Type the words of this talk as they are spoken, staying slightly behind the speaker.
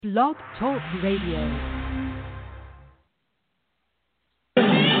Blog Talk Radio.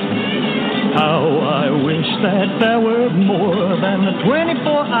 How I wish that there were more than the 24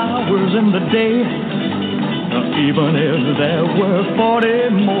 hours in the day. Even if there were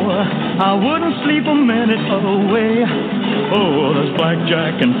 40 more, I wouldn't sleep a minute away. Oh, there's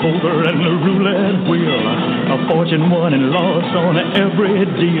blackjack and poker and the roulette wheel, a fortune won and lost on every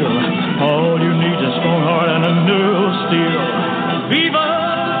deal. All you need is a strong heart and a nerve of steel. Viva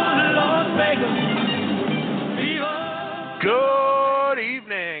Las Vegas! Viva! Good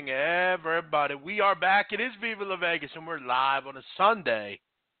evening, everybody. We are back. It is Viva Las Vegas, and we're live on a Sunday,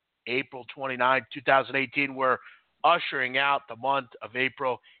 April 29, 2018. We're ushering out the month of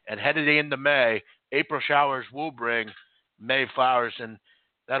April and headed into May. April showers will bring May flowers, and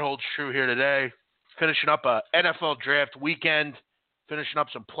that holds true here today. Finishing up a NFL draft weekend, finishing up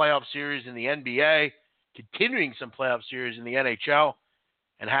some playoff series in the NBA, continuing some playoff series in the NHL,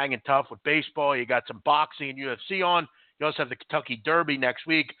 and hanging tough with baseball. You got some boxing and UFC on. You also have the Kentucky Derby next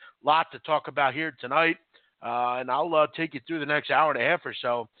week. Lot to talk about here tonight, and I'll take you through the next hour and a half or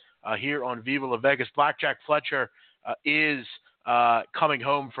so here on Viva Las Vegas. Blackjack Fletcher is coming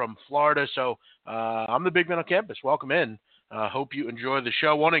home from Florida, so I'm the big man on campus. Welcome in. Hope you enjoy the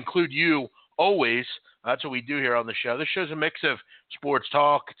show. Want to include you always. That's what we do here on the show. This show's a mix of sports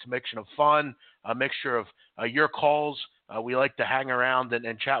talk. It's a mixture of fun, a mixture of your calls. We like to hang around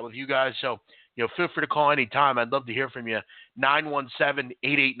and chat with you guys, so feel free to call anytime. I'd love to hear from you.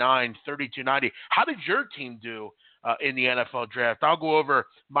 917-889-3290. How did your team do in the NFL draft? I'll go over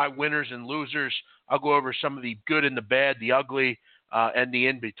my winners and losers. I'll go over some of the good and the bad, the ugly, and the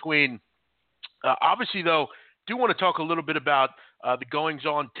in-between. Obviously, though, do want to talk a little bit about the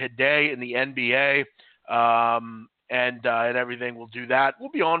goings-on today in the NBA and everything. We'll do that.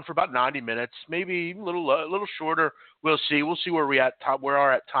 We'll be on for about 90 minutes, maybe a little shorter. We'll see. We'll see where we are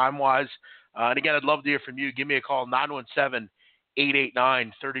at time-wise. And again, I'd love to hear from you. Give me a call,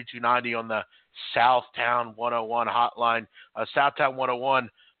 917-889-3290 on the Southtown 101 hotline. Southtown 101,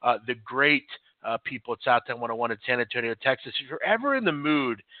 the great people at Southtown 101 in San Antonio, Texas. If you're ever in the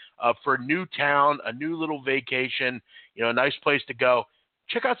mood for a new town, a new little vacation, a nice place to go,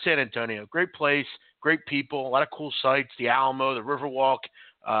 check out San Antonio. Great place, great people, a lot of cool sites, the Alamo, the Riverwalk.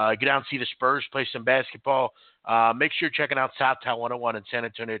 Get out and see the Spurs play some basketball. Make sure you're checking out Southtown 101 in San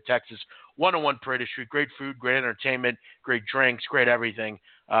Antonio, Texas. 101 Parade Street. Great food, great entertainment, great drinks, great everything.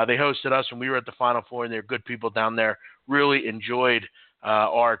 They hosted us when we were at the Final Four, and they're good people down there. Really enjoyed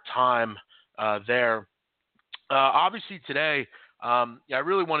our time there. Obviously today, I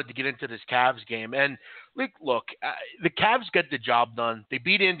really wanted to get into this Cavs game. And look, the Cavs get the job done. They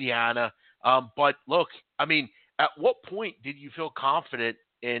beat Indiana. But look, at what point did you feel confident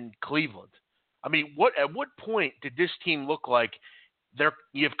in Cleveland? At what point did this team look like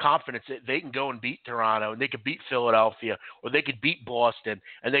you have confidence that they can go and beat Toronto, and they could beat Philadelphia, or they could beat Boston,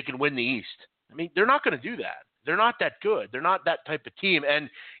 and they can win the East? They're not going to do that. They're not that good. They're not that type of team. And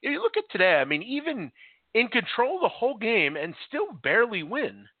if you look at today, even in control the whole game and still barely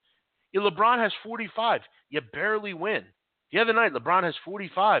win. LeBron has 45. You barely win. The other night, LeBron has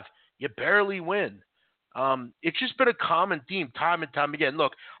 45. You barely win. It's just been a common theme time and time again.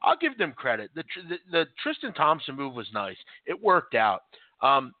 Look, I'll give them credit. The Tristan Thompson move was nice. It worked out.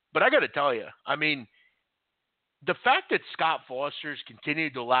 But I got to tell you, the fact that Scott Foster's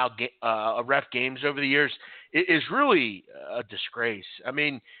continued to allow ref games over the years is really a disgrace.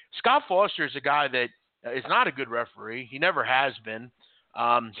 Scott Foster is a guy that is not a good referee. He never has been.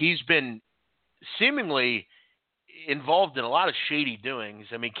 He's been seemingly involved in a lot of shady doings.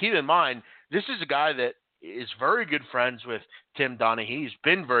 Keep in mind, this is a guy that is very good friends with Tim Donaghy. He's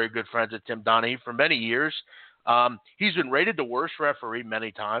been very good friends with Tim Donaghy for many years. He's been rated the worst referee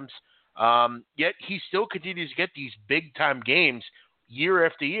many times. Yet he still continues to get these big-time games year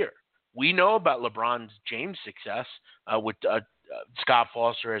after year. We know about LeBron James' success with Scott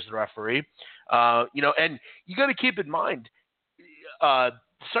Foster as the referee. And you got to keep in mind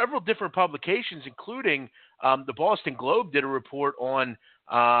several different publications, including the Boston Globe did a report on,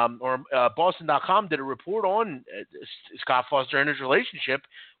 Boston.com did a report on Scott Foster and his relationship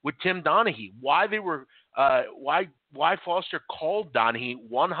with Tim Donaghy. Why they were, why Foster called Donaghy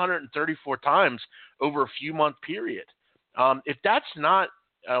 134 times over a few-month period. If that's not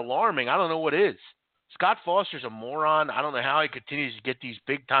alarming, I don't know what is. Scott Foster's a moron. I don't know how he continues to get these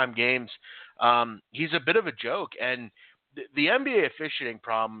big-time games. He's a bit of a joke, and the NBA officiating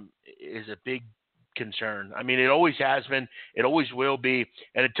problem is a big concern. It always has been. It always will be.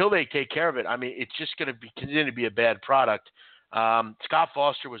 And until they take care of it, it's just going to continue to be a bad product. Scott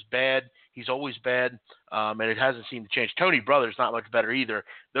Foster was bad. He's always bad. and it hasn't seemed to change. Tony Brothers not much better either.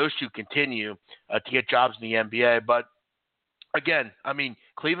 Those two continue to get jobs in the NBA. But again, I mean,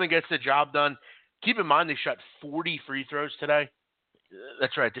 Cleveland gets the job done. Keep in mind they shot 40 free throws today.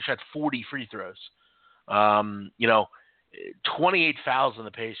 That's right, they shot 40 free throws. 28 fouls on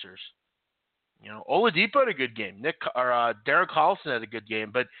the Pacers. Oladipo had a good game. Derek Collison had a good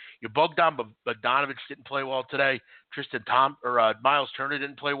game, but Bogdan Bogdanovic didn't play well today. Miles Turner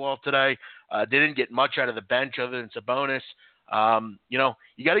didn't play well today. They didn't get much out of the bench other than Sabonis. You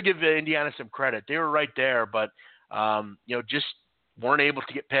got to give Indiana some credit. They were right there, but just weren't able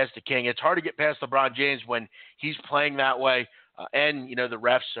to get past the King. It's hard to get past LeBron James when he's playing that way, and the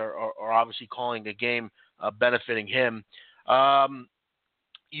refs are obviously calling a game benefiting him.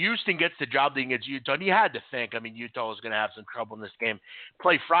 Houston gets the job done against Utah, and you had to think, Utah was going to have some trouble in this game.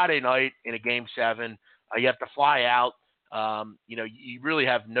 Play Friday night in a Game 7. You have to fly out. You really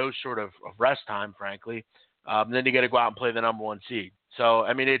have no sort of rest time, frankly. Then you got to go out and play the number 1 seed. So,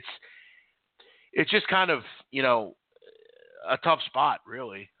 it's just kind of, a tough spot,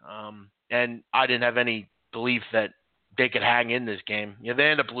 really. And I didn't have any belief that they could hang in this game. They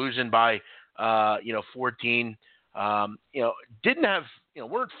end up losing by, 14. Didn't have,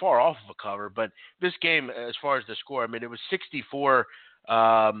 weren't far off of a cover, but this game, as far as the score, it was 64,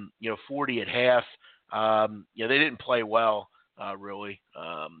 40 at half. They didn't play well, really.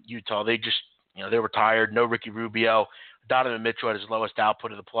 Utah, they just, they were tired. No Ricky Rubio. Donovan Mitchell had his lowest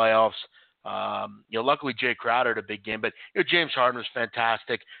output of the playoffs. Luckily Jay Crowder had a big game, but James Harden was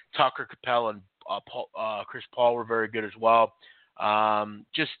fantastic. Tucker Capella and Chris Paul were very good as well.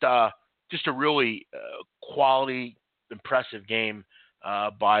 Just a really quality, impressive game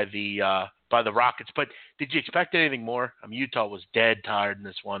by the Rockets. But did you expect anything more? Utah was dead tired in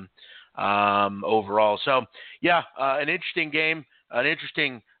this one overall. So, an interesting game, an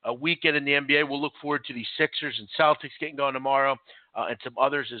interesting weekend in the NBA. We'll look forward to the Sixers and Celtics getting going tomorrow and some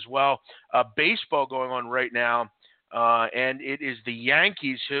others as well. Baseball going on right now, and it is the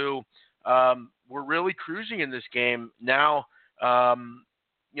Yankees who were really cruising in this game. Now,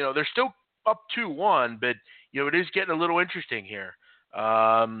 they're still up 2-1, but it is getting a little interesting here.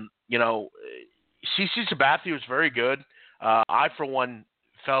 CC Sabathia was very good. I, for one,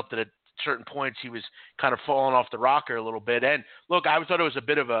 felt that at certain points he was kind of falling off the rocker a little bit. And look, I thought it was a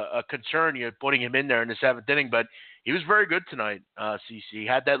bit of a concern, putting him in there in the 7th inning, but he was very good tonight. CC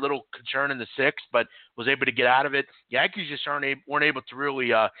had that little concern in the 6th, but was able to get out of it. Yankees just weren't able to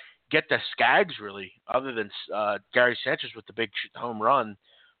really get the Skaggs, really, other than Gary Sanchez with the big home run.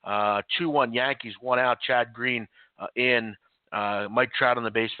 2-1 Yankees, 1 out. Chad Green in. Mike Trout on the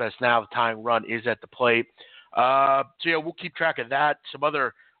base pass now. The tying run is at the plate. We'll keep track of that.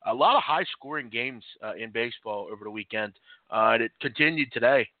 A lot of high-scoring games in baseball over the weekend. And it continued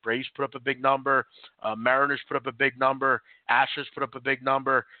today. Braves put up a big number. Mariners put up a big number. Astros put up a big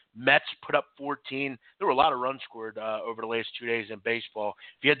number. Mets put up 14. There were a lot of runs scored over the last 2 days in baseball.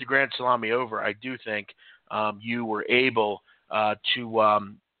 If you had the Grand Salami over, I do think you were able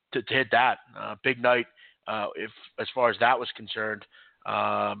to hit that. Big night as far as that was concerned.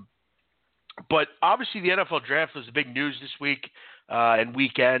 But obviously the NFL draft was the big news this week and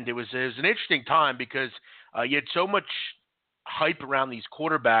weekend. It was an interesting time because you had so much hype around these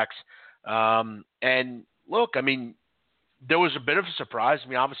quarterbacks. And look, there was a bit of a surprise.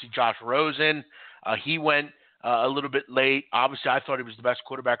 Obviously Josh Rosen, he went a little bit late. Obviously I thought he was the best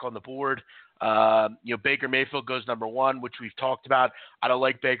quarterback on the board. Baker Mayfield goes number 1, which we've talked about. I don't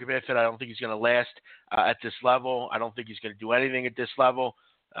like Baker Mayfield. I don't think he's going to last at this level. I don't think he's going to do anything at this level.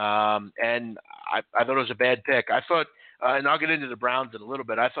 And I thought it was a bad pick. I thought, and I'll get into the Browns in a little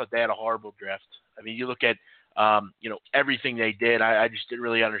bit, I thought they had a horrible draft. You look at, everything they did. I just didn't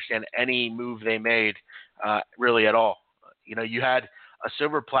really understand any move they made, really at all. You had a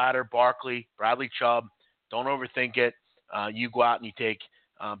silver platter, Barkley, Bradley Chubb. Don't overthink it. You go out and you take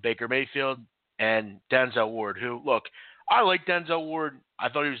Baker Mayfield and Denzel Ward, who, look, I like Denzel Ward. I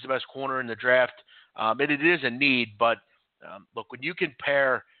thought he was the best corner in the draft. And it is a need, but look, when you can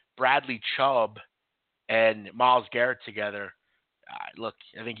pair Bradley Chubb and Myles Garrett together,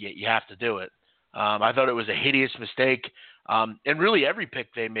 I think you have to do it. I thought it was a hideous mistake. And really every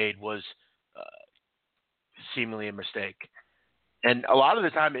pick they made was seemingly a mistake. And a lot of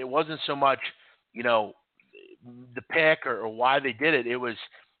the time it wasn't so much, the pick or why they did it. It was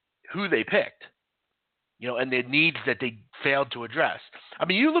who they picked, and the needs that they failed to address.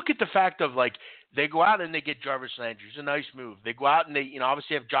 You look at the fact of, they go out and they get Jarvis Landry. It's a nice move. They go out and they,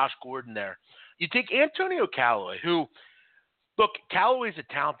 obviously have Josh Gordon there. You take Antonio Callaway, who, look, Callaway's a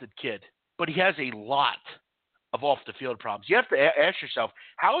talented kid, but he has a lot of off-the-field problems. You have to ask yourself,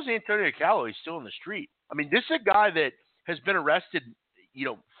 how is Antonio Callaway still in the street? I mean, this is a guy that has been arrested,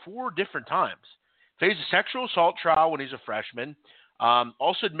 4 different times. Faced a sexual assault trial when he was a freshman.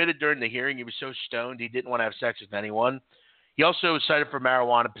 Also admitted during the hearing he was so stoned he didn't want to have sex with anyone. He also was cited for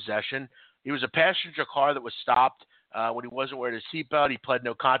marijuana possession. He was a passenger car that was stopped when he wasn't wearing a seatbelt. He pled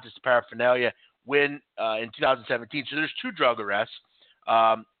no contest to paraphernalia in 2017. So there's 2 drug arrests,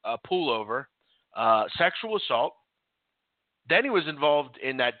 a pullover, sexual assault. Then he was involved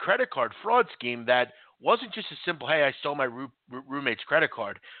in that credit card fraud scheme that wasn't just a simple, hey, I stole my roommate's credit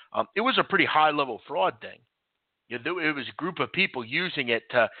card. It was a pretty high-level fraud thing. It was a group of people using it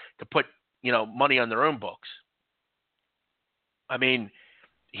to put, money on their own books. I mean,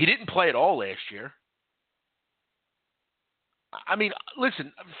 he didn't play at all last year. I mean,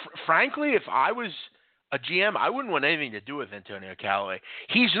 listen, frankly, if I was a GM, I wouldn't want anything to do with Antonio Callaway.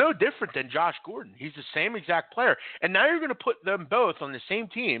 He's no different than Josh Gordon. He's the same exact player. And now you're going to put them both on the same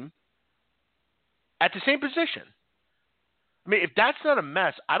team at the same position. I mean, if that's not a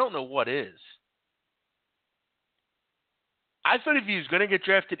mess, I don't know what is. I thought if he was going to get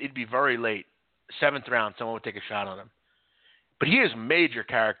drafted, it'd be very late. 7th round, someone would take a shot on him. But he has major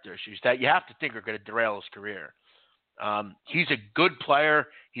character issues that you have to think are going to derail his career. He's a good player.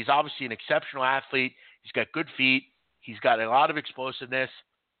 He's obviously an exceptional athlete. He's got good feet. He's got a lot of explosiveness.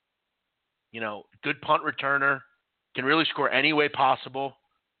 Good punt returner. Can really score any way possible.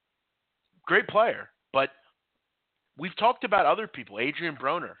 Great player. But we've talked about other people. Adrian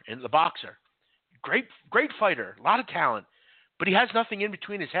Broner, the boxer. Great fighter. A lot of talent. But he has nothing in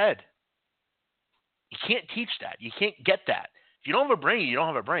between his head. You can't teach that. You can't get that. If you don't have a brain, you don't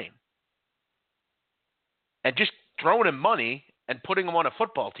have a brain. And just throwing him money and putting him on a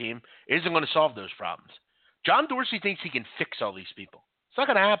football team isn't going to solve those problems. John Dorsey thinks he can fix all these people. It's not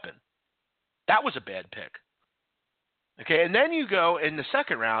going to happen. That was a bad pick. Okay, and then you go in the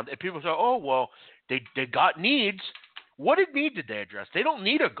 2nd round, and people say, oh, well, they got needs. What need did they address? They don't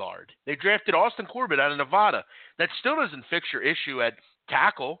need a guard. They drafted Austin Corbett out of Nevada. That still doesn't fix your issue at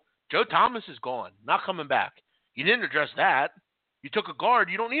tackle. Joe Thomas is gone, not coming back. You didn't address that. You took a guard.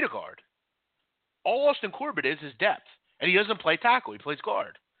 You don't need a guard. All Austin Corbett is depth, and he doesn't play tackle. He plays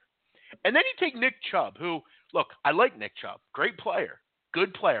guard. And then you take Nick Chubb, who, look, I like Nick Chubb. Great player,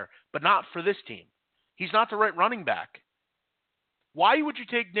 good player, but not for this team. He's not the right running back. Why would you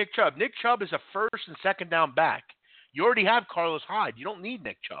take Nick Chubb? Nick Chubb is a 1st and 2nd down back. You already have Carlos Hyde. You don't need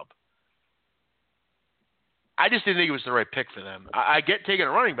Nick Chubb. I just didn't think it was the right pick for them. I get taking a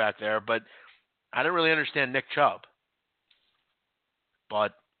running back there, but I didn't really understand Nick Chubb.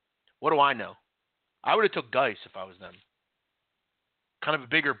 But what do I know? I would have took Geis if I was them. Kind of a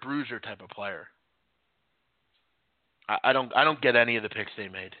bigger bruiser type of player. I don't get any of the picks they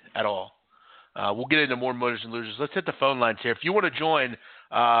made at all. We'll get into more motors and losers. Let's hit the phone lines here. If you want to join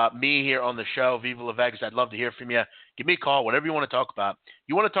me here on the show, Viva La Vegas, I'd love to hear from you. Give me a call, whatever you want to talk about.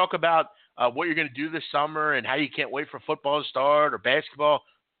 You want to talk about what you're going to do this summer and how you can't wait for football to start or basketball?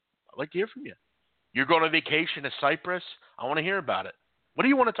 I'd like to hear from you. You're going on vacation to Cyprus? I want to hear about it. What do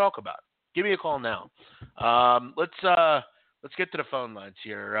you want to talk about? Give me a call now. Let's get to the phone lines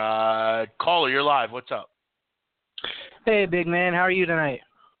here. Caller, you're live. What's up? Hey, big man. How are you tonight?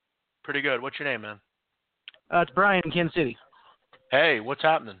 Pretty good. What's your name, man? It's Brian in Kansas City. Hey, what's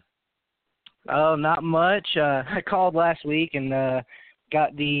happening? Oh, not much. I called last week and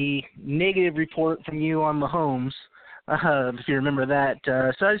got the negative report from you on Mahomes, if you remember that.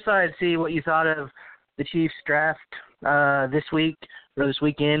 So I just thought I'd see what you thought of the Chiefs draft this week or this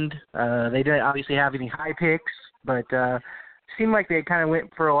weekend. They didn't obviously have any high picks, but seemed like they kind of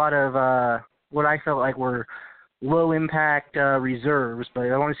went for a lot of what I felt like were low-impact reserves, but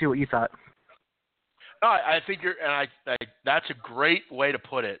I want to see what you thought. I think that's a great way to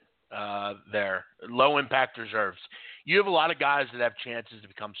put it there. Low-impact reserves. You have a lot of guys that have chances to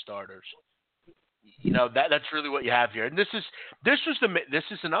become starters. That's really what you have here. And this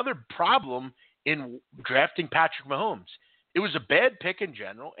is another problem in drafting Patrick Mahomes. It was a bad pick in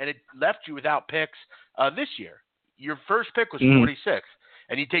general, and it left you without picks this year. Your first pick was 46th.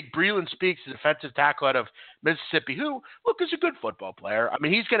 And you take Breeland Speaks, the defensive tackle out of Mississippi, who, look, is a good football player. I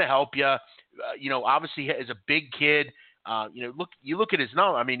mean, he's going to help you. Obviously, is a big kid. You look at his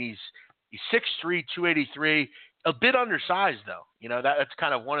number. I mean, he's 6'3", 283, a bit undersized, though. That's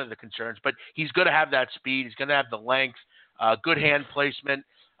kind of one of the concerns. But he's going to have that speed. He's going to have the length, good hand placement.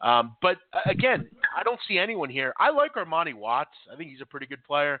 But, again, I don't see anyone here. I like Armani Watts. I think he's a pretty good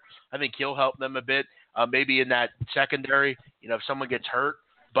player. I think he'll help them a bit. Maybe in that secondary, if someone gets hurt.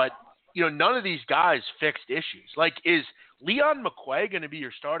 But, none of these guys fixed issues. Like, is Leon McQuay going to be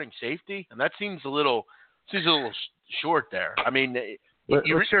your starting safety? And that seems a little short there. I mean,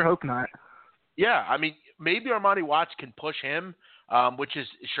 we sure hope not. Yeah, I mean, maybe Armani Watts can push him, which is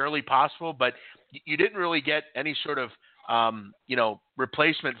surely possible, but you didn't really get any sort of,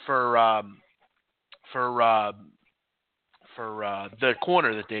 replacement for the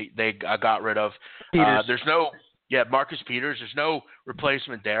corner that they got rid of. Peters. Marcus Peters. There's no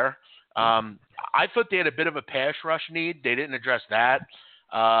replacement there. I thought they had a bit of a pass rush need. They didn't address that.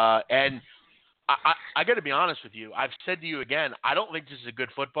 And I got to be honest with you. I've said to you again, I don't think this is a good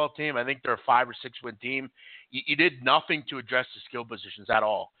football team. I think they're a 5 or 6 win team. You did nothing to address the skill positions at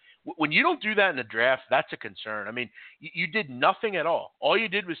all. When you don't do that in the draft, that's a concern. I mean, you did nothing at all. All you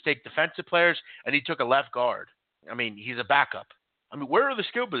did was take defensive players, and he took a left guard. I mean, he's a backup. I mean, where are the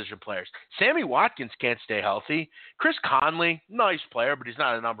skill position players? Sammy Watkins can't stay healthy. Chris Conley, nice player, but he's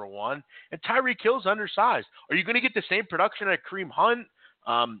not a number one. And Tyreek Hill's undersized. Are you going to get the same production at Kareem Hunt?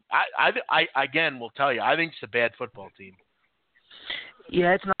 I again will tell you, I think it's a bad football team.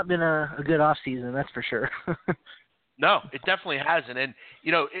 Yeah, it's not been a good off season, that's for sure. No, it definitely hasn't. And,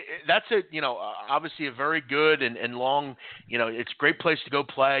 that's obviously a very good and long, it's a great place to go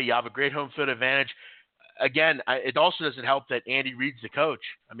play. You have a great home field advantage. Again, it also doesn't help that Andy Reid's the coach.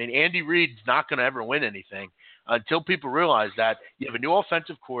 I mean, Andy Reid's not going to ever win anything until people realize that. You have a new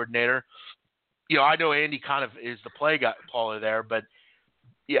offensive coordinator. I know Andy kind of is the play caller there, but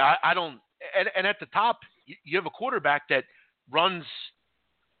yeah, I don't. And at the top, you have a quarterback that runs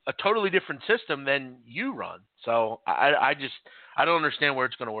a totally different system than you run. So I don't understand where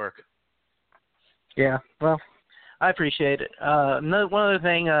it's going to work. Yeah, well, I appreciate it. One other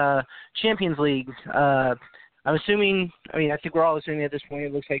thing, Champions League. I'm assuming. I think we're all assuming at this point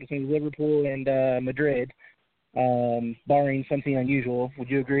it looks like it's going to be Liverpool and Madrid, barring something unusual. Would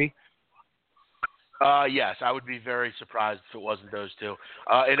you agree? Yes, I would be very surprised if it wasn't those two.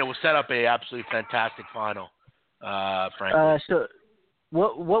 And it will set up a absolutely fantastic final, frankly. So,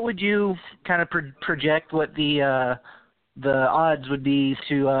 what would you kind of project what the odds would be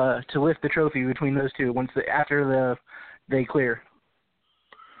to lift the trophy between those two after they clear?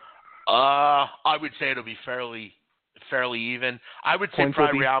 I would say it'll be fairly even. I would say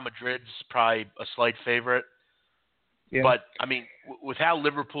probably Real Madrid's probably a slight favorite. Yeah. But, with how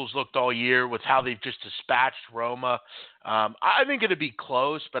Liverpool's looked all year, with how they've just dispatched Roma, I think it'll be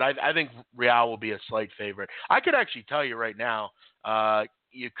close, but I think Real will be a slight favorite. I could actually tell you right now,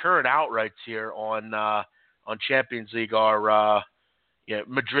 your current outrights here on Champions League are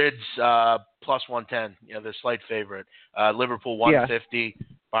Madrid's plus 110, the slight favorite. Liverpool 150,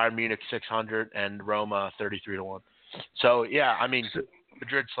 Bayern Munich 600, and Roma 33-1. So,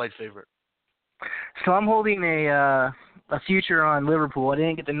 Madrid slight favorite. So I'm holding a future on Liverpool. I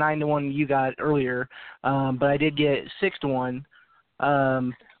didn't get the 9-1 you got earlier, but I did get 6-1.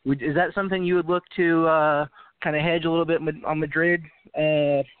 Is that something you would look to kind of hedge a little bit on Madrid,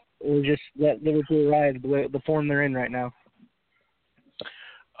 or just let Liverpool ride the form they're in right now?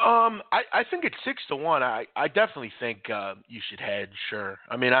 I think it's 6-1. I definitely think you should hedge. Sure.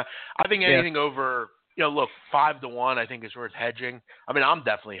 I think anything over. 5-1 I think is worth hedging. I'm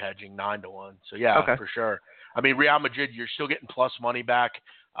definitely hedging 9-1. So yeah, okay. For sure. Real Madrid, you're still getting plus money back.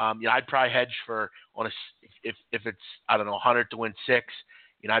 I'd probably hedge if it's 100 to win 6.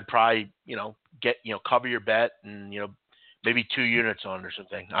 I'd probably get cover your bet and maybe 2 units on or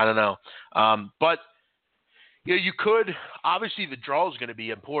something. I don't know. But you could obviously the draw is going to be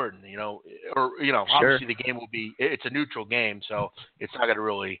important. Obviously the game will be. It's a neutral game, so it's not going to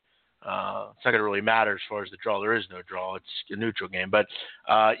really. It's not going to really matter as far as the draw. There is no draw. It's a neutral game. But,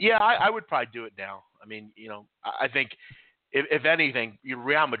 I would probably do it now. I think if anything,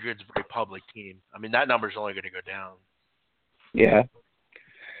 Real Madrid's a very public team. That number's only going to go down. Yeah.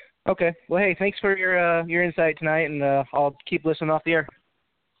 Okay. Well, hey, thanks for your insight tonight, and I'll keep listening off the air.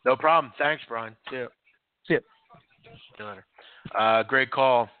 No problem. Thanks, Brian. See you. See you. See you later. Great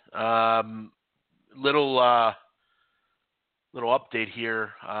call. Little update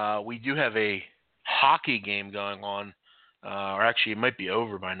here. We do have a hockey game going on, or actually it might be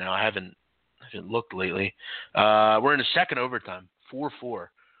over by now. I haven't looked lately. We're in the second overtime, 4-4.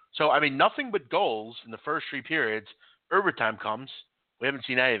 So, nothing but goals in the first 3 periods. Overtime comes. We haven't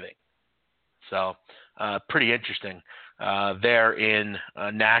seen anything. So, pretty interesting there in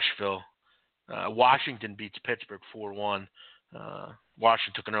Nashville. Washington beats Pittsburgh 4-1.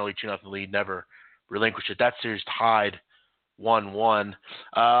 Washington took an early 2-0 lead, never relinquished it. That series tied 1-1.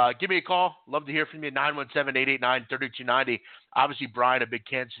 Give me a call. Love to hear from you. 917-889-3290. Obviously, Brian, a big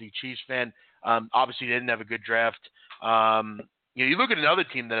Kansas City Chiefs fan. Obviously, they didn't have a good draft. You look at another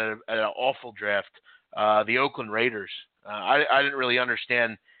team that had an awful draft, the Oakland Raiders. I didn't really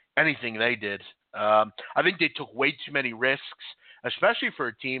understand anything they did. I think they took way too many risks, especially for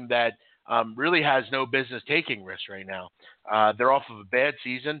a team that really has no business taking risks right now. They're off of a bad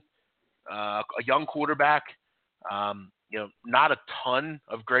season, a young quarterback, not a ton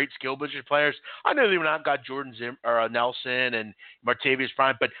of great skill position players. I know they've not got Jordan Nelson and Martavius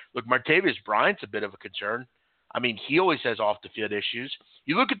Bryant, but look, Martavius Bryant's a bit of a concern. I mean, he always has off-the-field issues.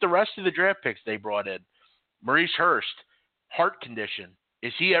 You look at the rest of the draft picks they brought in. Maurice Hurst, heart condition.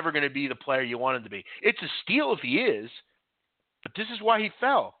 Is he ever going to be the player you want him to be? It's a steal if he is, but this is why he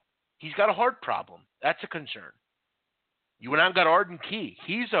fell. He's got a heart problem. That's a concern. You went out and got Arden Key.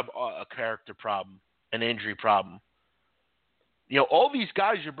 He's a character problem, an injury problem. All these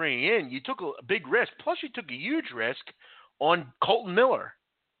guys you're bringing in, you took a big risk. Plus, you took a huge risk on Colton Miller.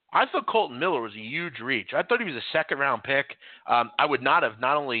 I thought Colton Miller was a huge reach. I thought he was a second-round pick. I would not have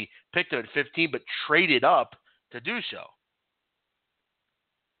not only picked him at 15, but traded up to do so.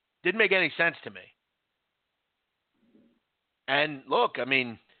 Didn't make any sense to me. And look, I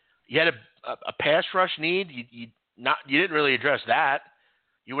mean, you had a pass rush need. You didn't really address that.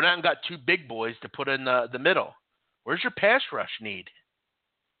 You went out and got two big boys to put in the middle. Where's your pass rush need?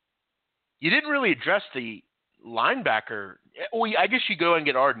 You didn't really address the linebacker. Well, I guess you go and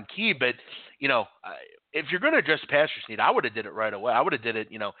get Arden Key, but if you're going to address the pass rush need, I would have did it right away. I would have did it,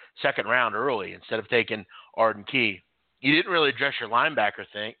 second round early instead of taking Arden Key. You didn't really address your linebacker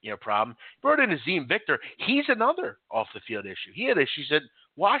problem. You brought in Azim Victor. He's another off the field issue. He had issues at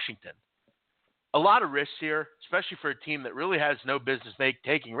Washington. A lot of risks here, especially for a team that really has no business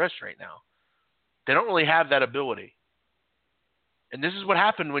taking risks right now. They don't really have that ability. And this is what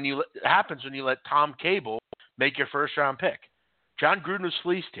happens when you let Tom Cable make your first-round pick. John Gruden was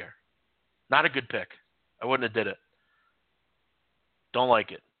fleeced here. Not a good pick. I wouldn't have did it. Don't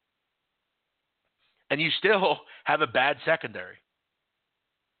like it. And you still have a bad secondary.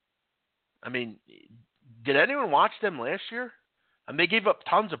 I mean, did anyone watch them last year? I mean, they gave up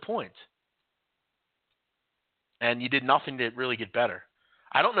tons of points. And you did nothing to really get better.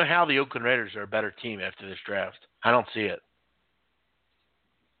 I don't know how the Oakland Raiders are a better team after this draft. I don't see it.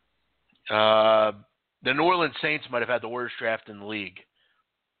 The New Orleans Saints might have had the worst draft in the league.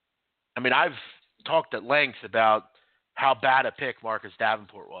 I mean, I've talked at length about how bad a pick Marcus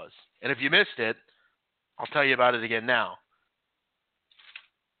Davenport was. And if you missed it, I'll tell you about it again now.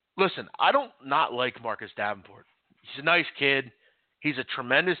 Listen, I don't not like Marcus Davenport. He's a nice kid. He's a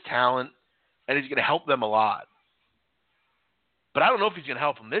tremendous talent, and he's going to help them a lot. But I don't know if he's going to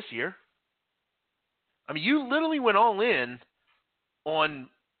help them this year. I mean, you literally went all in on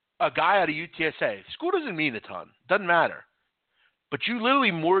a guy out of UTSA. School doesn't mean a ton. Doesn't matter. But you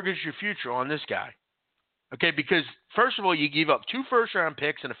literally mortgaged your future on this guy. Okay, because first of all, you gave up 2 first-round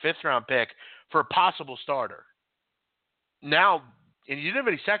picks and a 5th-round pick for a possible starter. Now, and you didn't have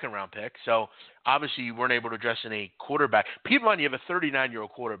any second-round picks, so obviously you weren't able to address any quarterback. Keep in mind, you have a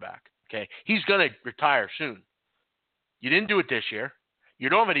 39-year-old quarterback. Okay, he's going to retire soon. You didn't do it this year. You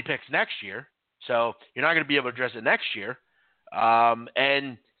don't have any picks next year, so you're not going to be able to address it next year.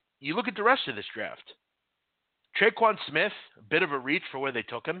 And you look at the rest of this draft. Traquan Smith, a bit of a reach for where they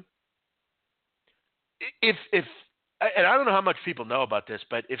took him. If and I don't know how much people know about this,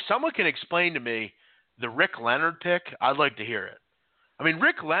 but if someone can explain to me the Rick Leonard pick, I'd like to hear it. I mean,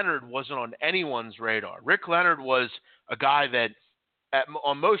 Rick Leonard wasn't on anyone's radar. Rick Leonard was a guy that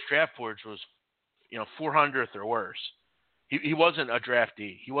on most draft boards was, 400th or worse. He wasn't a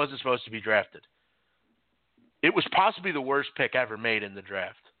draftee. He wasn't supposed to be drafted. It was possibly the worst pick ever made in the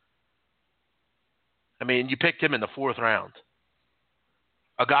draft. I mean, you picked him in the 4th round.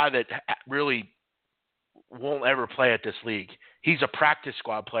 A guy that really won't ever play at this league. He's a practice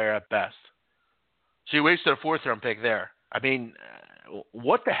squad player at best. So you wasted a 4th-round pick there. I mean,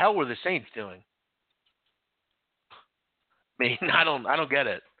 what the hell were the Saints doing? I mean, I don't get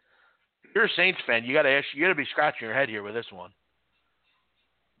it. If you're a Saints fan, you got to be scratching your head here with this one.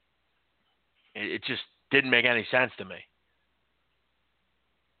 It just didn't make any sense to me.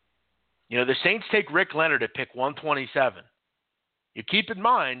 The Saints take Rick Leonard at pick 127. You keep in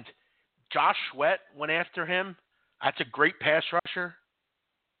mind, Josh Sweat went after him. That's a great pass rusher.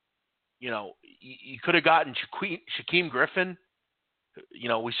 You could have gotten Shaquem Griffin.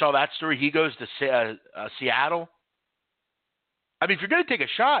 We saw that story. He goes to Seattle. I mean, if you're going to take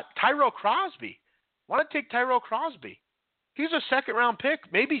a shot, Tyrell Crosby. Why not take Tyrell Crosby? He's a 2nd-round pick,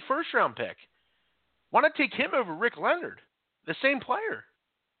 maybe 1st-round pick. Why not take him over Rick Leonard, the same player?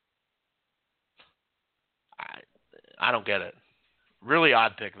 I don't get it. Really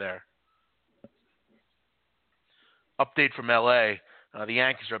odd pick there. Update from L.A. The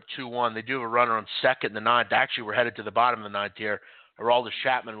Yankees are up 2-1. They do have a runner on 2nd in the 9th. Actually, we're headed to the bottom of the 9th here. Aroldis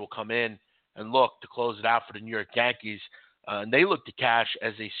Chapman will come in and look to close it out for the New York Yankees. And they looked to cash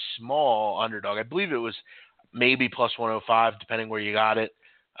as a small underdog. I believe it was maybe plus 105, depending where you got it.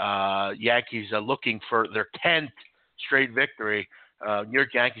 Yankees are looking for their 10th straight victory. New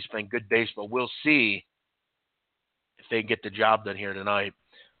York Yankees playing good baseball. We'll see if they get the job done here tonight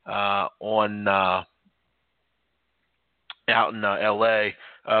out in L.A.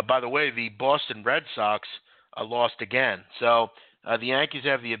 By the way, the Boston Red Sox lost again. So the Yankees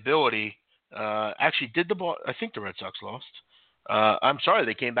have the ability. Actually, I think the Red Sox lost. I'm sorry,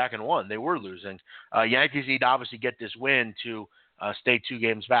 they came back and won. They were losing. Yankees need to obviously get this win to stay 2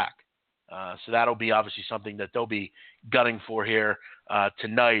 games back. So that'll be obviously something that they'll be gunning for here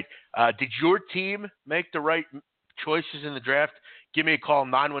tonight. Did your team make the right choices in the draft? Give me a call,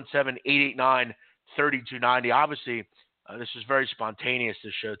 917-889-3290. Obviously, this was very spontaneous,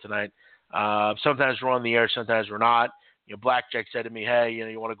 this show tonight. Sometimes we're on the air, sometimes we're not. Blackjack said to me, hey,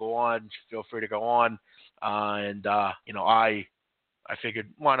 you want to go on? Feel free to go on. I figured,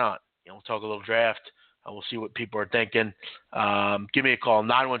 why not? We'll talk a little draft. We'll see what people are thinking. Give me a call,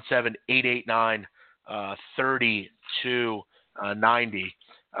 917-889-3290.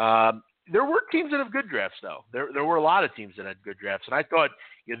 There were teams that have good drafts, though. There were a lot of teams that had good drafts, and I thought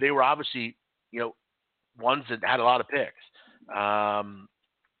they were obviously ones that had a lot of picks.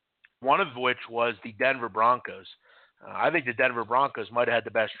 One of which was the Denver Broncos. I think the Denver Broncos might have had the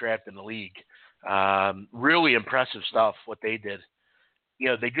best draft in the league. Really impressive stuff, what they did.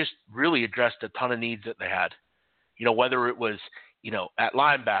 They just really addressed a ton of needs that they had. Whether it was, at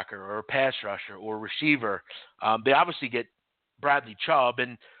linebacker or a pass rusher or receiver. They obviously get Bradley Chubb.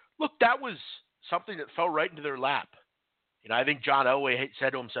 And, look, that was something that fell right into their lap. I think John Elway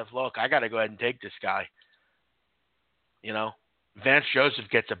said to himself, look, I got to go ahead and take this guy. Vance Joseph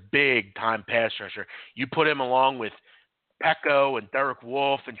gets a big-time pass rusher. You put him along with Pecco and Derek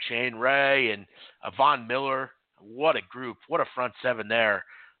Wolfe and Shane Ray and Von Miller. What a group. What a front seven there.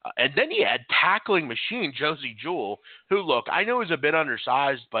 And then he had tackling machine Josie Jewell, who, look, I know he's a bit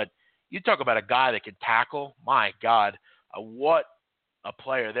undersized, but you talk about a guy that can tackle. My God, what a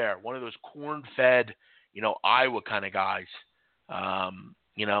player there. One of those corn-fed, Iowa kind of guys.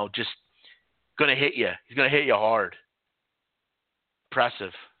 Just going to hit you. He's going to hit you hard.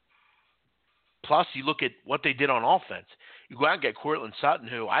 Impressive. Plus, you look at what they did on offense. You go out and get Courtland Sutton,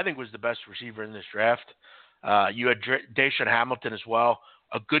 who I think was the best receiver in this draft. You had Deshaun Hamilton as well,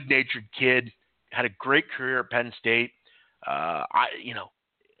 a good-natured kid, had a great career at Penn State.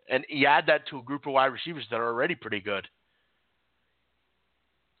 And you add that to a group of wide receivers that are already pretty good.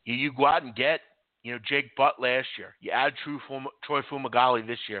 You go out and get, Jake Butt last year. You add Troy Fumagalli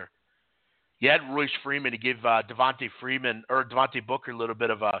this year. You had Royce Freeman to give Devontae Booker a little bit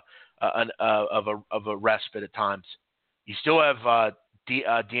of a respite at times. You still have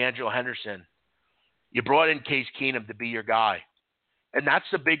D'Angelo Henderson. You brought in Case Keenum to be your guy. And that's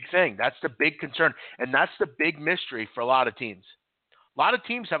the big thing. That's the big concern. And that's the big mystery for a lot of teams. A lot of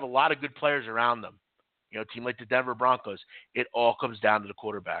teams have a lot of good players around them. A team like the Denver Broncos, it all comes down to the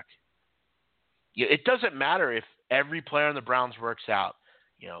quarterback. It doesn't matter if every player on the Browns works out.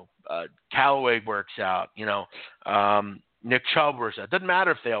 Callaway works out. Nick Chubb works out. It doesn't matter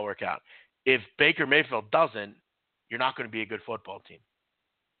if they all work out. If Baker Mayfield doesn't, you're not going to be a good football team.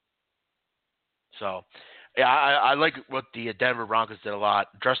 So, yeah, I like what the Denver Broncos did a lot.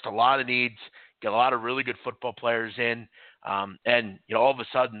 Addressed a lot of needs, get a lot of really good football players in, and all of a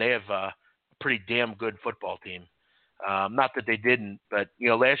sudden they have a pretty damn good football team. Not that they didn't, but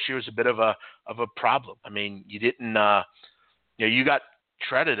last year was a bit of a problem. I mean, you didn't, you got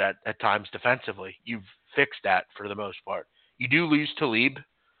shredded at times defensively. You've fixed that for the most part. You do lose Talib,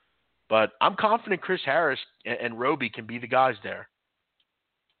 but I'm confident Chris Harris and Roby can be the guys there.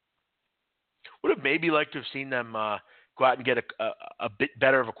 Would have maybe liked to have seen them go out and get a bit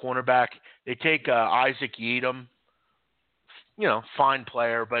better of a cornerback. They take Isaac Yeadom, fine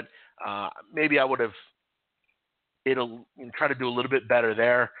player, but maybe I would have try to do a little bit better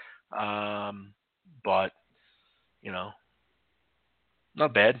there. But,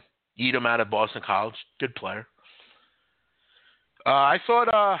 not bad. Yeadom out of Boston College, good player. I thought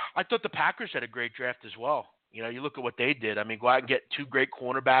the Packers had a great draft as well. You look at what they did. I mean, go out and get 2 great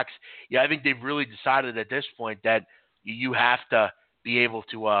cornerbacks. Yeah, I think they've really decided at this point that you have to be able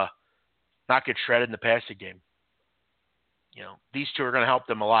to not get shredded in the passing game. These 2 are going to help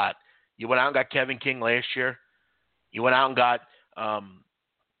them a lot. You went out and got Kevin King last year. You went out and got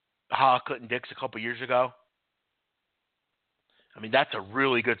Hollicutt and Dix a couple years ago. I mean, that's a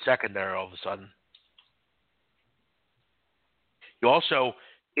really good secondary all of a sudden. You also,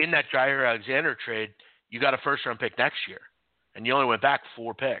 in that Jair Alexander trade, you got a first-round pick next year, and you only went back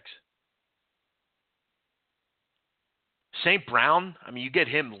 4 picks. St. Brown, I mean, you get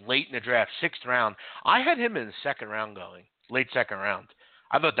him late in the draft, 6th round. I had him in the 2nd round going, late 2nd round.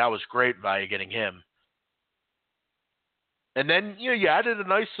 I thought that was great value getting him. And then, you added a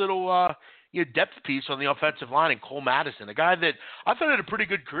nice little depth piece on the offensive line in Cole Madison, a guy that I thought had a pretty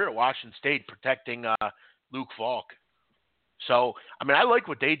good career at Washington State protecting Luke Falk. So, I mean, I like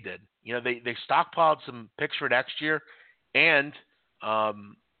what they did. They stockpiled some picks for next year and,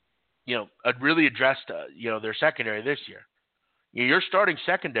 really addressed, their secondary this year. Your starting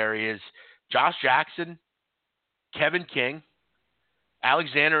secondary is Josh Jackson, Kevin King,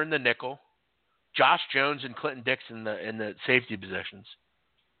 Alexander in the nickel, Josh Jones and Clinton Dixon in the safety positions.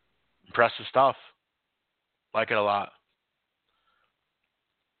 Impressive stuff. Like it a lot.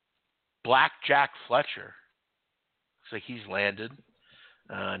 Blackjack Fletcher. Looks like he's landed.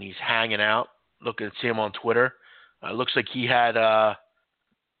 And he's hanging out. Looking to see him on Twitter. Looks like he had, trying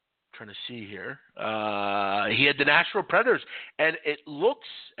to see here, he had the Nashville Predators. And it looks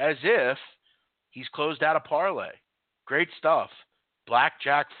as if he's closed out a parlay. Great stuff.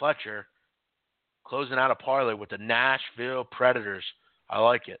 Blackjack Fletcher closing out a parlay with the Nashville Predators. I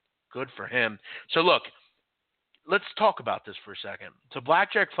like it. Good for him. So, look, let's talk about this for a second. So,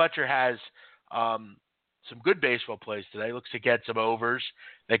 Blackjack Fletcher has some good baseball plays today. Looks to get some overs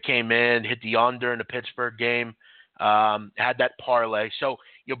that came in, hit the under in the Pittsburgh game, had that parlay. So,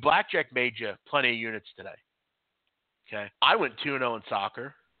 Blackjack made you plenty of units today. Okay. I went 2-0 in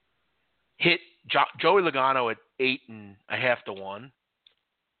soccer. Hit Joey Logano at 8.5 to 1.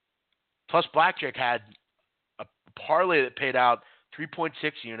 Plus, Blackjack had a parlay that paid out 3.6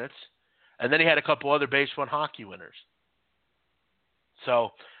 units, and then he had a couple other baseball and hockey winners.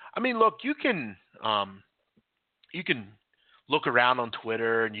 So, I mean, look, you can look around on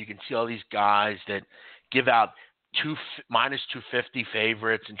Twitter and you can see all these guys that give out minus 250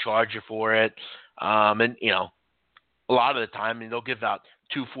 favorites and charge you for it. And a lot of the time, they'll give out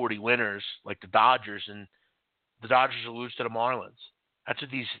 240 winners like the Dodgers, and the Dodgers will lose to the Marlins. That's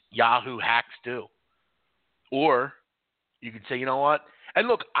what these Yahoo hacks do. Or you can say, you know what? And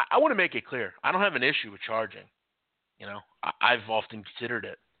look, I want to make it clear. I don't have an issue with charging. I've often considered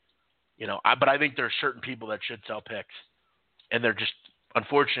it. But I think there are certain people that should sell picks. And there just,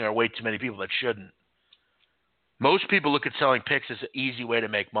 unfortunately, are way too many people that shouldn't. Most people look at selling picks as an easy way to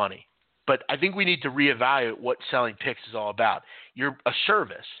make money. But I think we need to reevaluate what selling picks is all about. You're a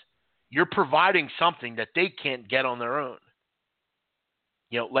service. You're providing something that they can't get on their own.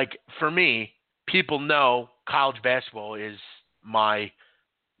 Like for me, people know college basketball is my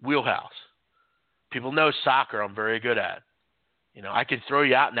wheelhouse. People know soccer I'm very good at. I can throw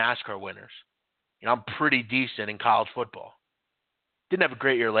you out NASCAR winners. I'm pretty decent in college football. Didn't have a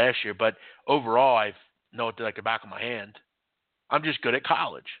great year last year, but overall I know it like the back of my hand. I'm just good at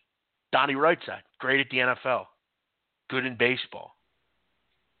college. Donnie Rightside, great at the NFL. Good in baseball.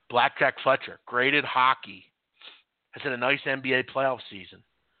 Blackjack Fletcher, great at hockey. Has had a nice NBA playoff season.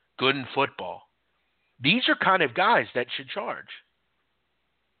 Good in football. These are kind of guys that should charge.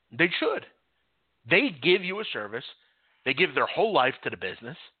 They should. They give you a service. They give their whole life to the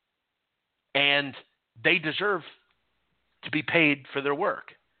business. And they deserve to be paid for their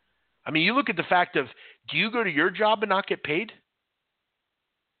work. I mean, you look at the fact of, do you go to your job and not get paid?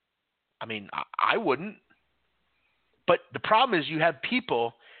 I mean, I wouldn't. But the problem is you have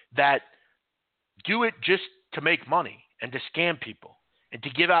people that do it just to make money and to scam people and to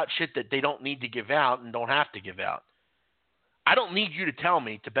give out shit that they don't need to give out and don't have to give out. I don't need you to tell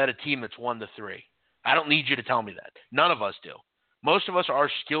me to bet a team that's 1-3. I don't need you to tell me that. None of us do. Most of us are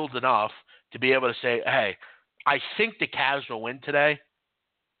skilled enough to be able to say, hey, I think the Cavs will win today,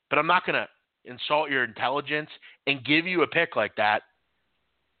 but I'm not going to insult your intelligence and give you a pick like that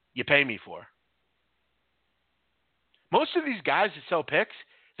you pay me for. Most of these guys that sell picks,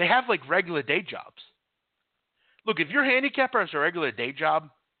 they have like regular day jobs. Look, if your handicapper has a regular day job,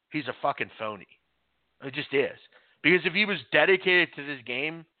 he's a fucking phony. It just is. Because if he was dedicated to this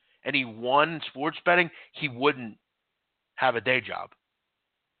game and he won sports betting, he wouldn't have a day job.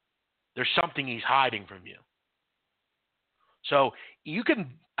 There's something he's hiding from you. So you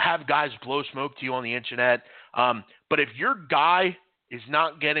can have guys blow smoke to you on the internet, but if your guy is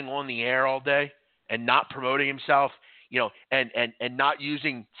not getting on the air all day and not promoting himself, and not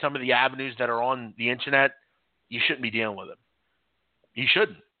using some of the avenues that are on the internet, you shouldn't be dealing with him. You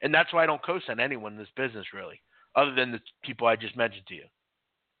shouldn't. And that's why I don't co-sign anyone in this business, really, other than the people I just mentioned to you.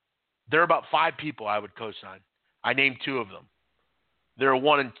 There are about 5 people I would co-sign. I named 2 of them. There are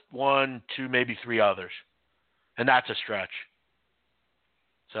 1, 2, maybe 3 others. And that's a stretch.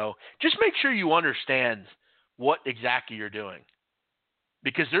 So just make sure you understand what exactly you're doing.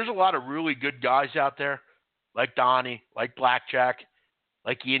 Because there's a lot of really good guys out there like Donnie, like Blackjack,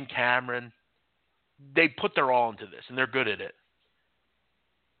 like Ian Cameron, they put their all into this, and they're good at it.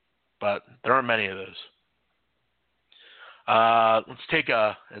 But there aren't many of those. Let's take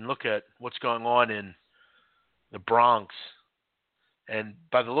and look at what's going on in the Bronx. And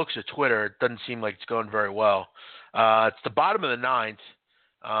by the looks of Twitter, it doesn't seem like it's going very well. It's the bottom of the ninth,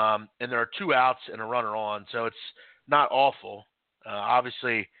 and there are 2 outs and a runner on, so it's not awful.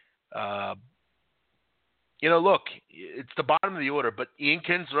 Obviously, look, it's the bottom of the order, but Ian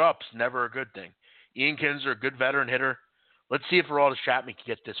Kinsler up's never a good thing. Ian Kinsler, a good veteran hitter. Let's see if Aroldis Chapman can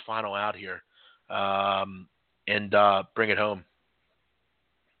get this final out here and bring it home.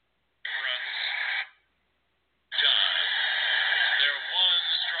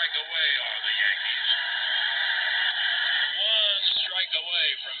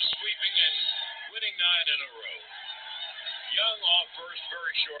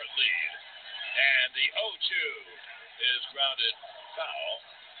 And the 0-2 is grounded foul.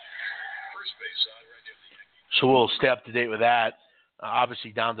 First base on right near the Yankees. So we'll stay up to date with that.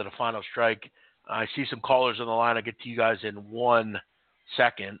 Obviously down to the final strike. I see some callers on the line. I'll get to you guys in 1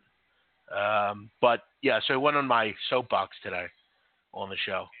 second. But, yeah, so I went on my soapbox today on the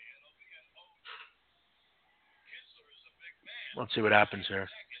show. Let's see what happens here.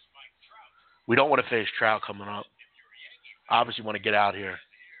 We don't want to face Trout coming up. Obviously want to get out here.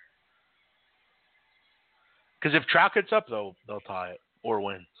 Because if Trout gets up, they'll tie it or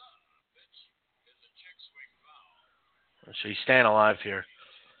win. So he's staying alive here.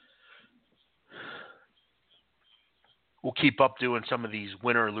 We'll keep up doing some of these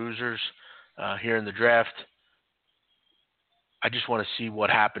winner-losers here in the draft. I just want to see what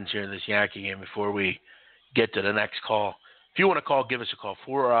happens here in this Yankee game before we get to the next call. If you want to call, give us a call.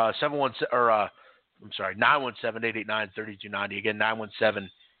 917-889-3290. Again,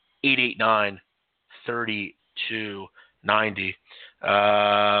 917-889-3290.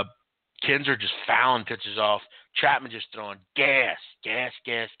 Kinsler just fouling pitches off. Chapman just throwing gas.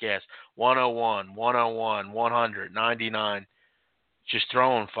 101, 100, 99. Just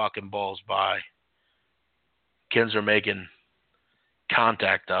throwing fucking balls by. Kinsler making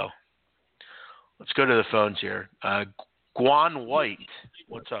contact, though. Let's go to the phones here. Guan White,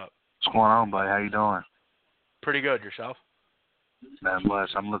 what's up? What's going on, buddy? How you doing? Pretty good. Yourself? Not much.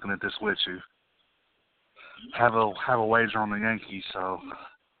 I'm looking at this with you. Have a wager on the Yankees, so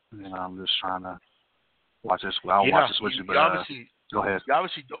I'm just trying to watch this. I'll watch this with you, but go ahead.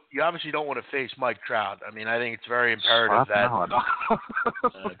 You obviously don't want to face Mike Trout. I mean, I think it's very imperative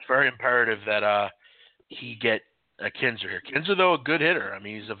it's very imperative that he get a Kinsler here. Kinsler, though, a good hitter. I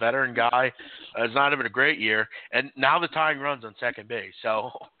mean, he's a veteran guy. He's not having a great year, and now the tying runs on second base. So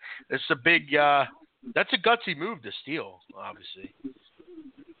it's a big. That's a gutsy move to steal, obviously.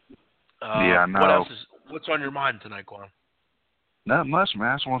 Yeah, I know. What's on your mind tonight, Quan? Not much, man.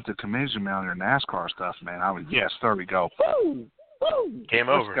 I just want to commend you, man, on your NASCAR stuff, man. Yes, there we go. Game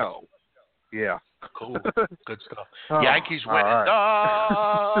over. Let's go. Yeah. Cool. Good stuff. Yankees win.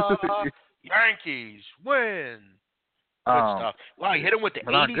 Right. Yankees win. Good stuff. Wow, you hit him with the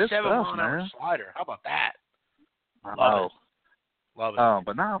 87-mile-an-hour slider. How about that? Love it.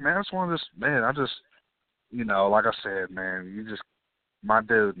 But no, man, I just want to like I said, man, my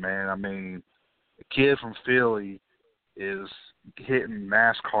dude, man. I mean, the kid from Philly is hitting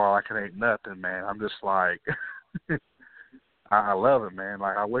NASCAR like it ain't nothing, man. I'm just like, I love it, man.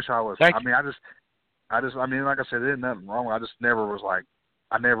 Like, I wish I was. Like I said, there's nothing wrong. I just never was like,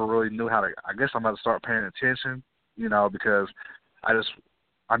 I never really knew how to. I guess I'm about to start paying attention, because I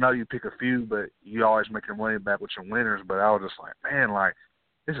know you pick a few, but you always make your money back with your winners. But I was just like, man, like,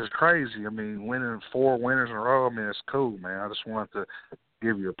 this is crazy. I mean, winning 4 winners in a row, I mean, it's cool, man. I just wanted to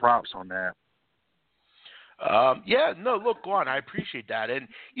give you props on that. Look, Guan, I appreciate that. And,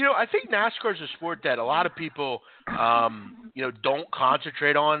 I think NASCAR is a sport that a lot of people, don't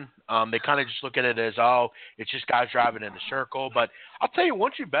concentrate on. They kind of just look at it as, it's just guys driving in a circle. But I'll tell you,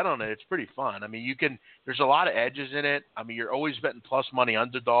 once you bet on it, it's pretty fun. I mean, there's a lot of edges in it. I mean, you're always betting plus money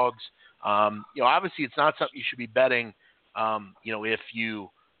underdogs. Obviously it's not something you should be betting, if you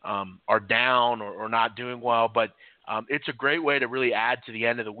are down or not doing well. But it's a great way to really add to the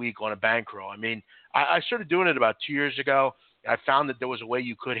end of the week on a bankroll. I mean, I started doing it about 2 years ago. I found that there was a way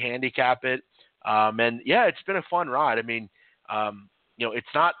you could handicap it. It's been a fun ride. I mean,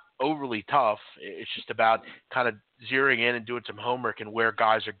 it's not overly tough. It's just about kind of zeroing in and doing some homework and where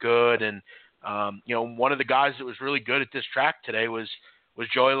guys are good. And, one of the guys that was really good at this track today was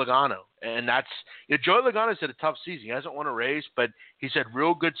Joey Logano. And that's Joey Logano's had a tough season. He hasn't won a race, but he's had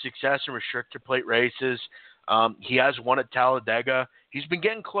real good success in restrictor plate races. He has won at Talladega. He's been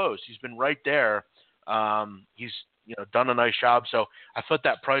getting close. He's been right there. He's done a nice job. So I thought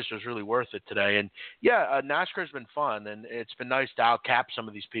that price was really worth it today. And NASCAR's been fun, and it's been nice to outcap some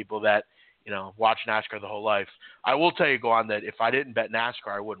of these people that watch NASCAR the whole life. I will tell you, Guan, that if I didn't bet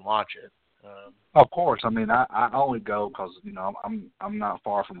NASCAR, I wouldn't watch it. Of course. I mean, I only go because I'm not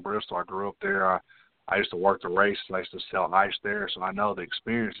far from Bristol. I grew up there. I used to work the race. I used to sell ice there, so I know the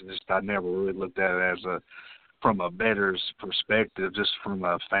experience. It's just I never really looked at it as from a bettor's perspective, just from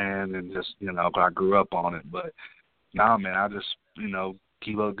a fan, and just 'cause I grew up on it. But nah, man, I just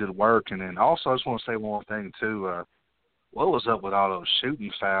keep up good work, and then also I just want to say one more thing too. What was up with all those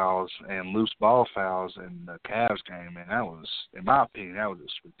shooting fouls and loose ball fouls in the Cavs game, man? That was, in my opinion, that was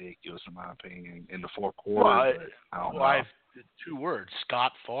just ridiculous, in my opinion, in the fourth quarter. Well, I don't know. I have 2 words: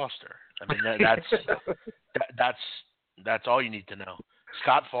 Scott Foster. I mean, that's all you need to know.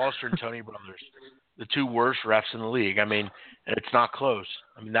 Scott Foster and Tony Brothers, the 2 worst refs in the league. I mean, and it's not close.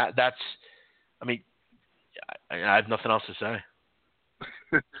 I mean, that's. I mean, I have nothing else to say.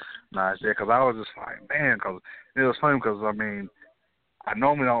 Nice, yeah, because I was just like, man, because it was funny because, I mean, I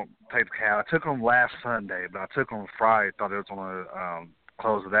normally don't take the Cavs. I took them last Sunday, but I took them Friday. Thought they was going to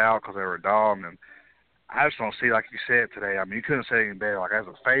close it out because they were a dog. And I just don't see, like you said today, I mean, you couldn't say anything better. Like, as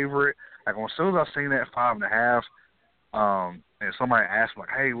a favorite, like, as soon as I seen that 5.5, and somebody asked me,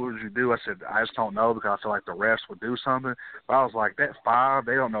 like, hey, what did you do? I said, I just don't know because I feel like the refs would do something. But I was like, that 5,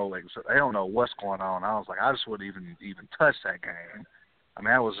 they don't know, like, they don't know what's going on. I was like, I just wouldn't even touch that game. I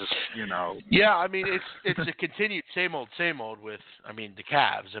mean, that was just, Yeah, I mean, it's a continued same old with, I mean, the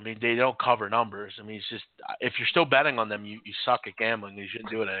Cavs. I mean, they don't cover numbers. I mean, it's just, if you're still betting on them, you suck at gambling. You shouldn't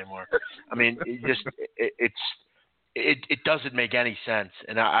do it anymore. I mean, it doesn't make any sense,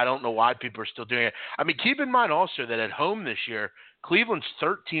 and I don't know why people are still doing it. I mean, keep in mind also that at home this year, Cleveland's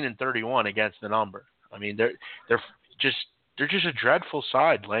 13-31 against the number. I mean, they're just a dreadful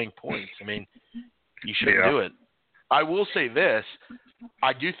side laying points. I mean, you shouldn't do it. I will say this.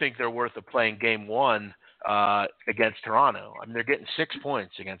 I do think they're worth a playing game 1 against Toronto. I mean, they're getting 6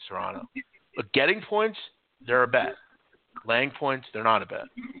 points against Toronto. But getting points, they're a bet. Laying points, they're not a bet.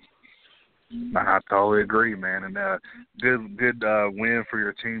 I totally agree, man. And good win for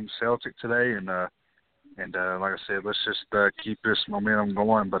your team, Celtic, today. And like I said, let's just keep this momentum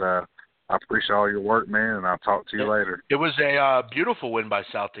going. But I appreciate all your work, man, and I'll talk to you later. It was a beautiful win by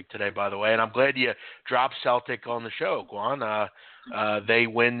Celtic today, by the way, and I'm glad you dropped Celtic on the show, Guan. They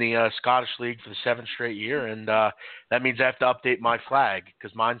win the Scottish League for the 7th straight year, and that means I have to update my flag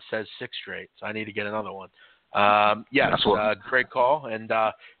because mine says 6 straight, so I need to get another one. Great call, and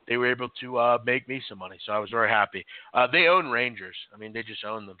they were able to make me some money, so I was very happy. They own Rangers. I mean, they just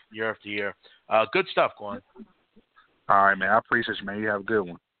own them year after year. Good stuff, Guan. All right, man. I appreciate you, man. You have a good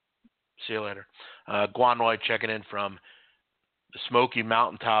one. See you later. Guan Roy checking in from the Smoky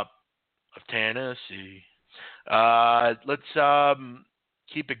Mountaintop of Tennessee. Let's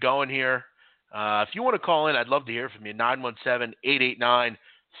keep it going here. If you want to call in, I'd love to hear from you.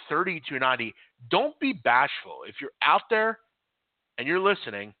 917-889-3290. Don't be bashful. If you're out there and you're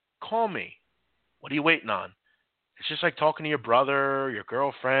listening, call me. What are you waiting on? It's just like talking to your brother, your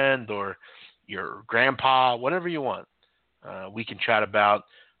girlfriend, or your grandpa, whatever you want. We can chat about.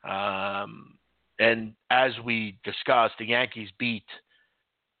 And as we discussed, the Yankees beat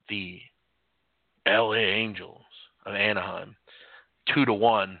the LA Angels of Anaheim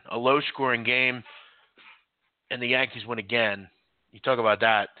 2-1, a low-scoring game, and the Yankees win again. You talk about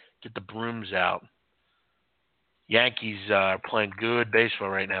that, get the brooms out. Yankees are playing good baseball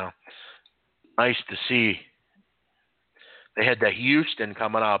right now. Nice to see. They had the Houston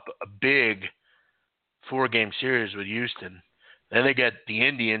coming up, a big 4-game series with Houston. Then they get the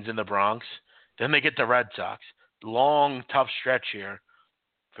Indians in the Bronx. Then they get the Red Sox. Long, tough stretch here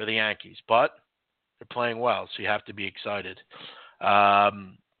for the Yankees. But they're playing well, so you have to be excited.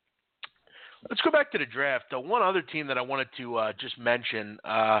 Let's go back to the draft. One other team that I wanted to just mention,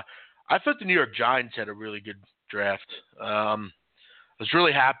 I thought the New York Giants had a really good draft. I was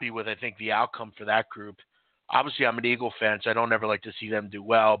really happy with, I think, the outcome for that group. Obviously, I'm an Eagle fan, so I don't ever like to see them do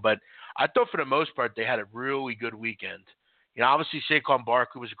well. But I thought for the most part they had a really good weekend. You know, obviously Saquon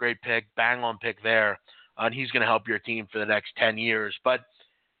Barkley was a great pick, bang-on pick there, and he's going to help your team for the next 10 years. But,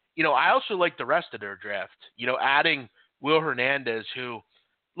 you know, I also like the rest of their draft. You know, adding Will Hernandez, who,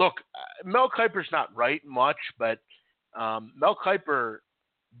 look, Mel Kiper's not right much, but Mel Kiper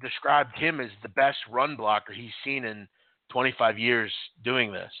described him as the best run blocker he's seen in 25 years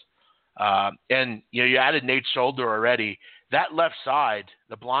doing this. And, you know, you added Nate Solder already. That left side,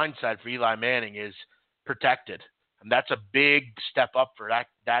 the blind side for Eli Manning, is protected. And that's a big step up for that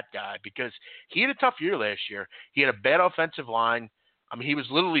guy because he had a tough year last year. He had a bad offensive line. I mean, he was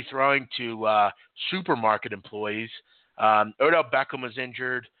literally throwing to supermarket employees. Odell Beckham was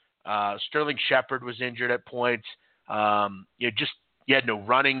injured. Sterling Shepard was injured at points. You had no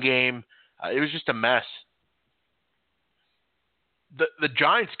running game. It was just a mess. The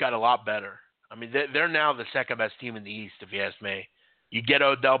Giants got a lot better. I mean, they're now the second best team in the East, if you ask me. You get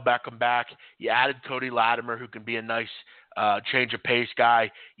Odell Beckham back. You added Cody Latimer, who can be a nice change of pace guy.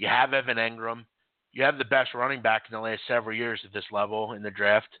 You have Evan Engram. You have the best running back in the last several years at this level in the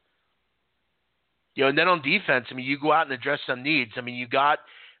draft. And then on defense, I mean, you go out and address some needs. I mean, you got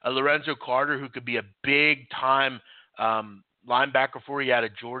Lorenzo Carter, who could be a big-time linebacker for you out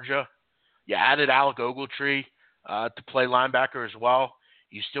of Georgia. You added Alec Ogletree to play linebacker as well.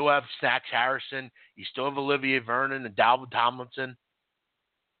 You still have Snacks Harrison. You still have Olivier Vernon and Dalvin Tomlinson.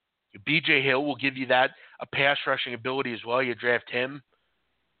 B.J. Hill will give you that, a pass rushing ability as well. You draft him.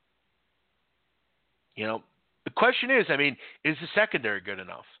 The question is, I mean, is the secondary good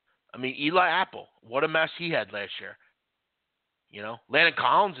enough? I mean, Eli Apple, what a mess he had last year. Landon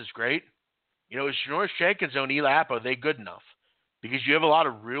Collins is great. Is Janoris Jenkins and Eli Apple, are they good enough? Because you have a lot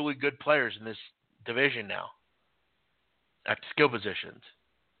of really good players in this division now at skill positions.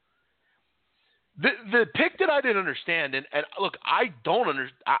 The pick that I didn't understand, and look, I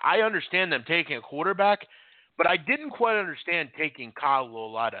understand them taking a quarterback, but I didn't quite understand taking Kyle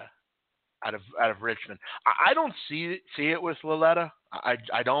Lauletta out of Richmond. I don't see it with Lauletta.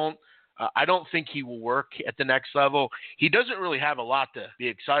 I don't think he will work at the next level. He doesn't really have a lot to be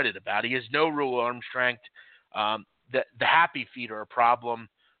excited about. He has no real arm strength. The happy feet are a problem.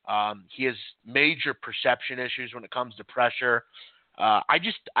 He has major perception issues when it comes to pressure. I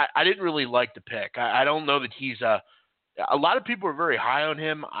didn't really like the pick. I don't know that he's a lot of people are very high on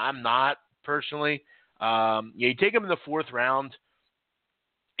him. I'm not personally. You take him in the fourth round.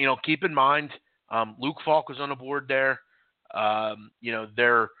 Keep in mind, Luke Falk was on the board there.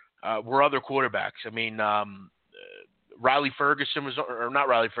 There were other quarterbacks. I mean, Riley Ferguson was, or not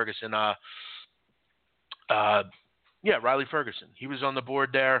Riley Ferguson. Riley Ferguson. He was on the board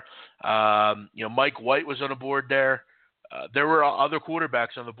there. Mike White was on the board there. There were other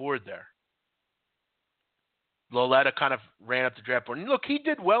quarterbacks on the board there. Lauletta kind of ran up the draft board. And look, he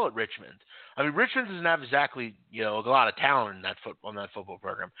did well at Richmond. I mean, Richmond doesn't have exactly, a lot of talent in on that football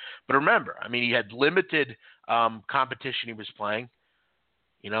program. But remember, I mean, he had limited competition he was playing.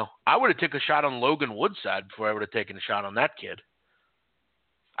 I would have taken a shot on Logan Woodside before I would have taken a shot on that kid.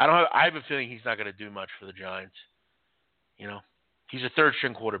 I have a feeling he's not going to do much for the Giants. He's a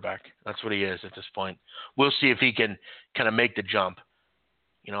third-string quarterback. That's what he is at this point. We'll see if he can kind of make the jump.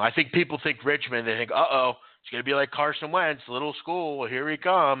 I think people think Richmond, they think, it's going to be like Carson Wentz, little school, well, here he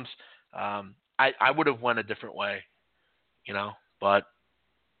comes. I would have went a different way, but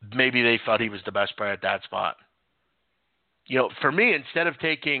maybe they thought he was the best player at that spot. For me, instead of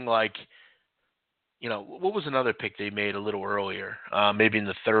taking what was another pick they made a little earlier, maybe in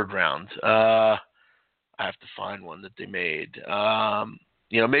the third round? I have to find one that they made.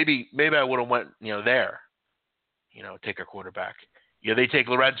 Maybe I would have went, there, take a quarterback. They take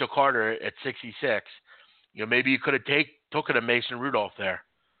Lorenzo Carter at 66. Maybe you could have taken a Mason Rudolph there.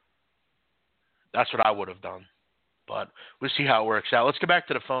 That's what I would have done. But we'll see how it works out. Let's get back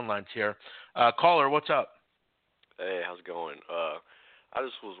to the phone lines here. Caller, what's up? Hey, how's it going? I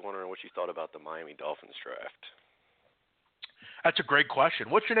just was wondering what you thought about the Miami Dolphins draft. That's a great question.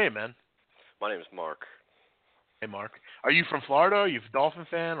 What's your name, man? My name is Mark. Hey, Mark. Are you from Florida? Are you a Dolphin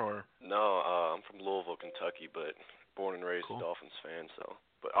fan or? No, I'm from Louisville, Kentucky, but born and raised a Dolphins fan. So,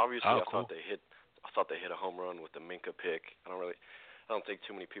 but obviously, I thought they hit a home run with the Minka pick. I don't think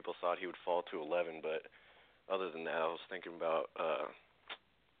too many people thought he would fall to 11. But other than that, I was thinking about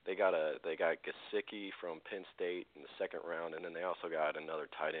they got Gesicki from Penn State in the second round, and then they also got another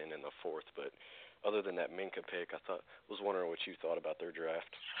tight end in the fourth. But other than that Minka pick, I was wondering what you thought about their draft.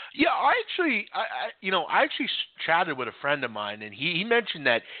 Yeah, I actually chatted with a friend of mine, and he mentioned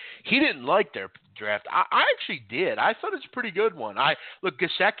that he didn't like their draft. I actually did. I thought it's a pretty good one. Look,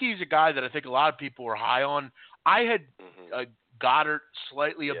 Gesicki is a guy that I think a lot of people were high on. I had Goddard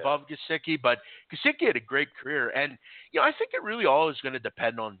slightly above Gesicki, but Gesicki had a great career, and I think it really all is going to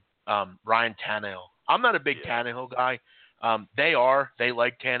depend on Ryan Tannehill. I'm not a big Tannehill guy. They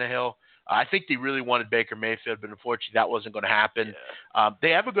like Tannehill. I think they really wanted Baker Mayfield, but unfortunately that wasn't going to happen. Yeah. They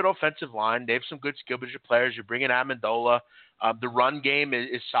have a good offensive line. They have some good skill position players. You're bringing Amendola. The run game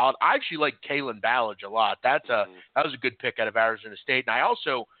is solid. I actually like Kalen Ballage a lot. That was a good pick out of Arizona State. And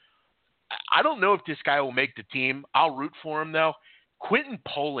I don't know if this guy will make the team. I'll root for him, though. Quentin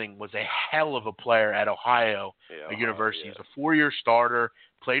Poling was a hell of a player at Ohio University. He's a 4-year starter,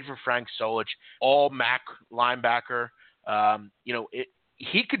 played for Frank Solich, all MAC linebacker.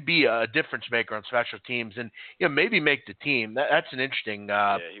 he could be a difference maker on special teams and maybe make the team. That's an interesting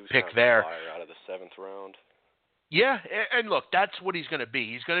he was pick kind of there. A flyer out of the 7th round. Yeah, and look, that's what he's going to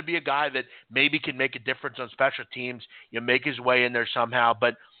be. He's going to be a guy that maybe can make a difference on special teams, make his way in there somehow.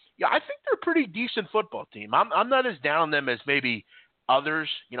 But I think they're a pretty decent football team. I'm not as down on them as maybe others.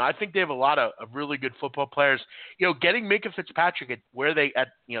 I think they have a lot of really good football players. Getting Minkah Fitzpatrick at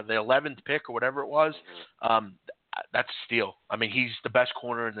the 11th pick or whatever it was, that's a steal. I mean, he's the best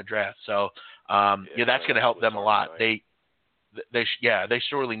corner in the draft. So, that's going to help them a lot. Night. They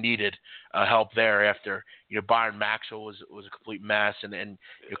sorely needed help there after Byron Maxwell was a complete mess and a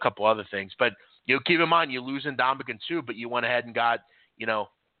couple other things. But keep in mind you losing Ndamukong Suh, but you went ahead and got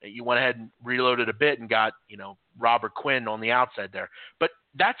and reloaded a bit and got Robert Quinn on the outside there. But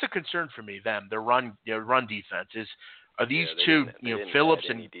that's a concern for me. Their run defense are these two they Phillips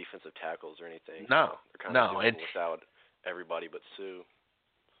any and defensive tackles or anything. No, so they're kind of doing without everybody but Suh.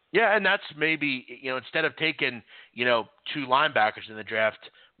 Yeah, and that's maybe, instead of taking, 2 linebackers in the draft,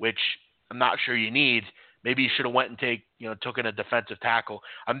 which I'm not sure you need, maybe you should have went and took in a defensive tackle.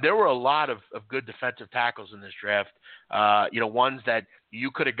 There were a lot of good defensive tackles in this draft, ones that you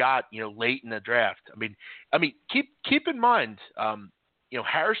could have got, late in the draft. I mean, keep in mind,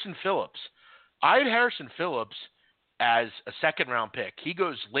 Harrison Phillips. I had Harrison Phillips as a 2nd-round pick. He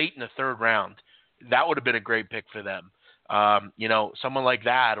goes late in the 3rd round. That would have been a great pick for them. Someone like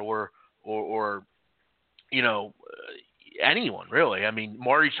that, or anyone really. I mean,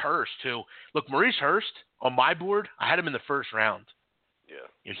 Maurice Hurst too. Look, Maurice Hurst on my board, I had him in the 1st round.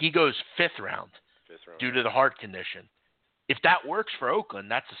 Yeah. He goes 5th round due to the heart condition. If that works for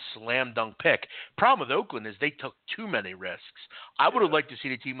Oakland, that's a slam dunk pick. Problem with Oakland is they took too many risks. I would have liked to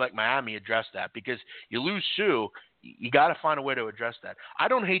see a team like Miami address that because you lose Suh, you got to find a way to address that. I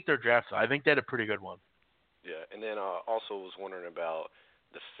don't hate their draft though. I think they had a pretty good one. Yeah, and then also was wondering about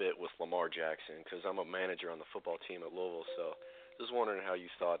the fit with Lamar Jackson because I'm a manager on the football team at Louisville, so just wondering how you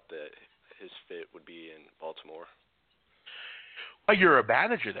thought that his fit would be in Baltimore. Oh, you're a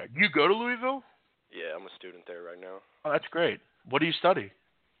manager there. You go to Louisville? Yeah, I'm a student there right now. Oh, that's great. What do you study?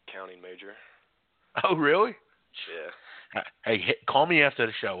 Accounting major. Oh, really? Yeah. Hey, call me after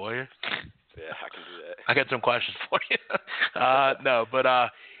the show, will you? Yeah, I can do that. I got some questions for you.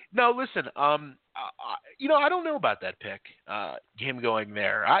 No, listen. I don't know about that pick. Him going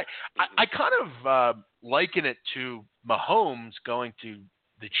there. I kind of liken it to Mahomes going to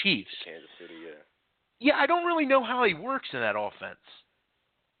the Chiefs. Kansas City, yeah. Yeah, I don't really know how he works in that offense,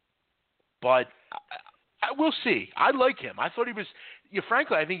 but we'll see. I like him. I thought he was.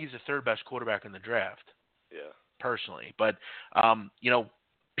 Frankly, I think he's the 3rd best quarterback in the draft. Yeah. Personally, but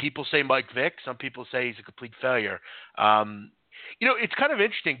people say Mike Vick. Some people say he's a complete failure. It's kind of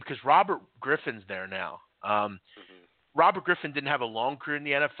interesting because Robert Griffin's there now. Robert Griffin didn't have a long career in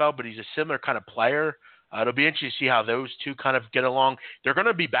the NFL, but he's a similar kind of player. It'll be interesting to see how those two kind of get along. They're going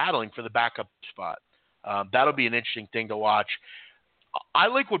to be battling for the backup spot. That'll be an interesting thing to watch. I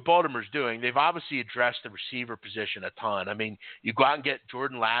like what Baltimore's doing. They've obviously addressed the receiver position a ton. I mean, you go out and get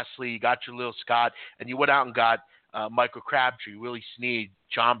Jordan Lastly, you got your Lil Scott, and you went out and got Michael Crabtree, Willie Snead,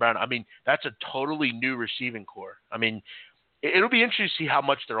 John Brown. I mean, that's a totally new receiving core. I mean, it'll be interesting to see how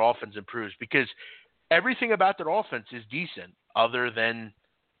much their offense improves because everything about their offense is decent other than,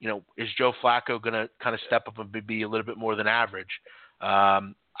 is Joe Flacco going to kind of step up and be a little bit more than average?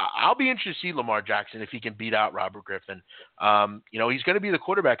 I'll be interested to see Lamar Jackson if he can beat out Robert Griffin. He's going to be the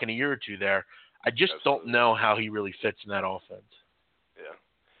quarterback in a year or two there. I just don't know how he really fits in that offense.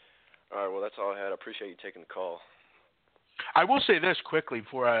 Yeah. All right, well, that's all I had. I appreciate you taking the call. I will say this quickly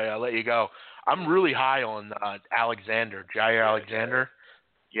before I let you go. I'm really high on Alexander, Jair Alexander.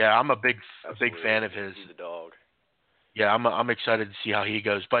 Yeah, I'm a big fan of his. He's a dog. Yeah, I'm excited to see how he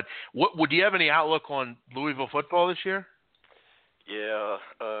goes. But do you have any outlook on Louisville football this year? Yeah,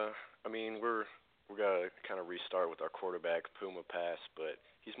 I mean we're gonna kind of restart with our quarterback Puma Pass, but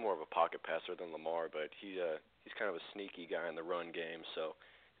he's more of a pocket passer than Lamar. But he's kind of a sneaky guy in the run game, so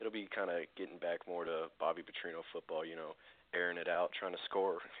it'll be kind of getting back more to Bobby Petrino football, airing it out, trying to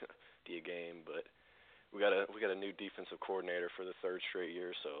score the game. But we got a new defensive coordinator for the 3rd straight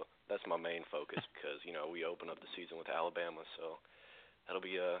year, so that's my main focus because we open up the season with Alabama, so that'll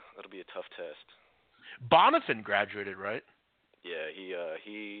be a tough test. Bonifant graduated, right? Yeah,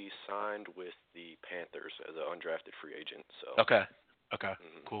 he signed with the Panthers as an undrafted free agent. So Okay,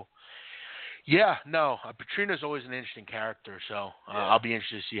 cool. Yeah, no, Petrino's always an interesting character, so I'll be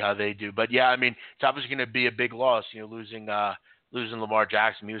interested to see how they do. But yeah, I mean, it's obviously going to be a big loss, losing Lamar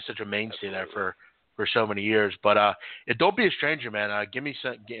Jackson. He was such a mainstay there for so many years. But don't be a stranger, man. Give me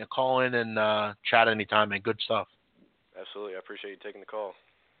a call in and chat anytime, man. Good stuff. Absolutely. I appreciate you taking the call.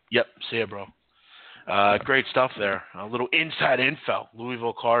 Yep. See ya, bro. Great stuff there. A little inside info.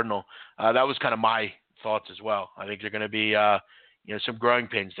 Louisville Cardinal. That was kind of my thoughts as well. I think they're going to be, some growing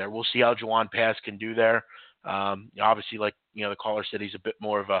pains there. We'll see how Juwan Pass can do there. Obviously, like the caller said, he's a bit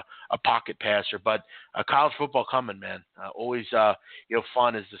more of a pocket passer. But college football coming, man. Always,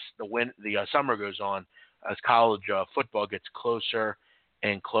 fun as the summer goes on, as college football gets closer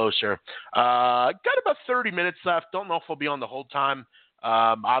and closer. Got about 30 minutes left. Don't know if we'll be on the whole time.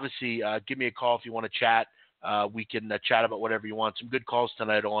 Obviously, give me a call if you want to chat. We can chat about whatever you want. Some good calls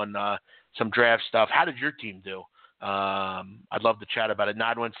tonight on some draft stuff. How did your team do? I'd love to chat about it.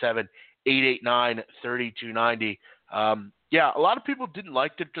 917-889-3290. A lot of people didn't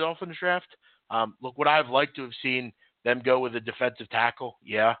like the Dolphins draft. Look, would I have liked to have seen them go with a defensive tackle?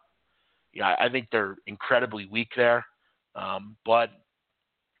 Yeah, I think they're incredibly weak there. But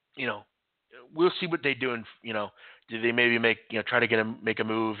we'll see what they do. And do they maybe make try to make a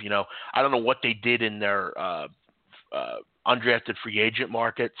move? I don't know what they did in their undrafted free agent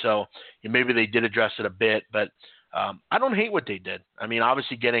market. So maybe they did address it a bit, but I don't hate what they did. I mean,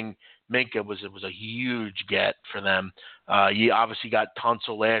 obviously getting Minka was a huge get for them. You obviously got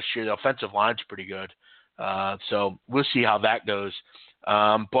Tunsil last year. The offensive line's pretty good. So we'll see how that goes.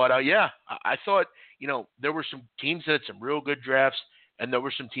 I thought, there were some teams that had some real good drafts, and there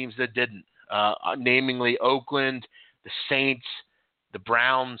were some teams that didn't, namely Oakland, the Saints, the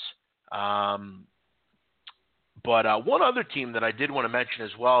Browns. But one other team that I did want to mention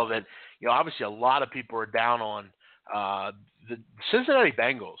as well that, obviously a lot of people are down on, the Cincinnati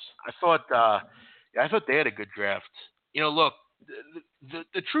Bengals. I thought they had a good draft. Look,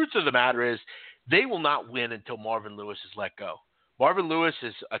 the truth of the matter is they will not win until Marvin Lewis is let go. Marvin Lewis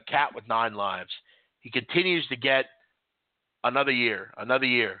is a cat with 9 lives. He continues to get another year.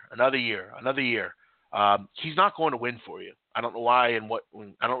 He's not going to win for you. I don't know why and what.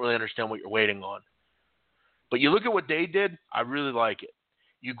 I don't really understand what you're waiting on. But you look at what they did, I really like it.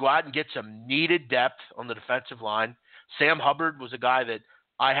 You go out and get some needed depth on the defensive line. Sam Hubbard was a guy that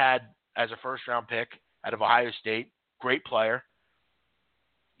I had as a first-round pick out of Ohio State. Great player.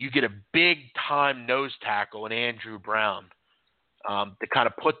 You get a big-time nose tackle in Andrew Brown to kind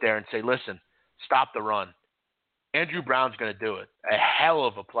of put there and say, listen, stop the run. Andrew Brown's going to do it. A hell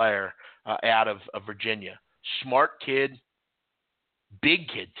of a player out of Virginia. Smart kid. Big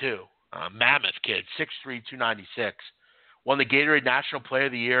kid, too. Mammoth kid. 6'3", 296. Won the Gatorade National Player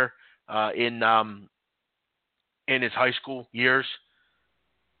of the Year in his high school years.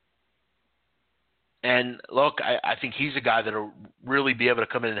 And look, I think he's a guy that will really be able to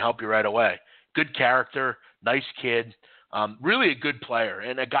come in and help you right away. Good character, nice kid, really a good player,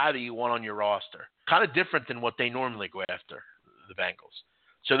 and a guy that you want on your roster. Kind of different than what they normally go after, the Bengals.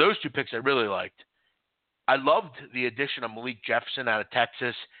 So those two picks I really liked. I loved the addition of Malik Jefferson out of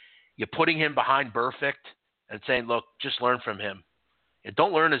Texas. You're putting him behind Burfict and saying, look, just learn from him. And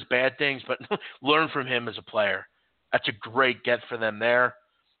don't learn his bad things, but learn from him as a player. That's a great get for them there.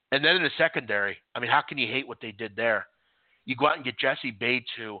 And then in the secondary, I mean, how can you hate what they did there? You go out and get Jesse Bates,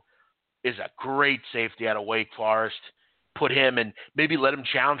 who is a great safety out of Wake Forest. Put him and maybe let him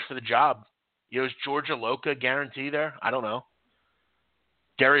challenge for the job. Is Georgia Loca guarantee there? I don't know.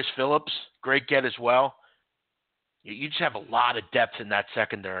 Darius Phillips, great get as well. You just have a lot of depth in that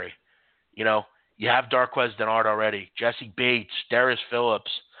secondary. You have Darqueze Dennard already. Jesse Bates, Darius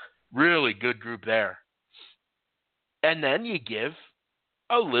Phillips, really good group there. And then you give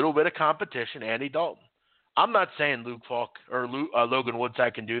a little bit of competition, Andy Dalton. I'm not saying Luke Falk or Logan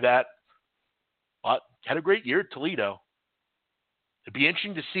Woodside can do that, but had a great year at Toledo. It'd be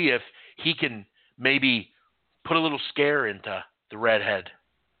interesting to see if he can maybe put a little scare into the redhead.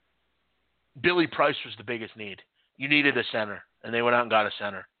 Billy Price was the biggest need. You needed a center, and they went out and got a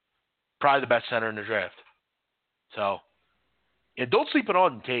center. Probably the best center in the draft. So, don't sleep on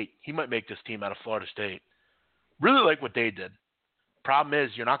Auden Tate. He might make this team out of Florida State. Really like what they did. Problem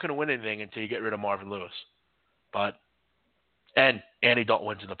is, you're not going to win anything until you get rid of Marvin Lewis. And Andy Dalton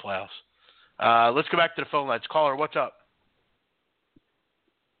wins in the playoffs. Let's go back to the phone lines. Caller, what's up?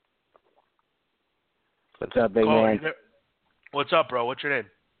 What's up, big Caller, man? What's up, bro? What's your name?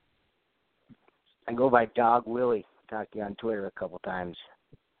 I go by Dog Willie. Talked to you on Twitter a couple times.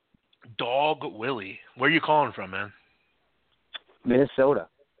 Dog Willie. Where are you calling from, man? Minnesota.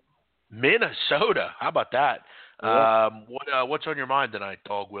 Minnesota. How about that? Yeah. What's on your mind tonight,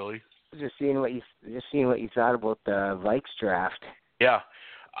 Dog Willie? Just seeing what you thought about the Vikes draft. Yeah.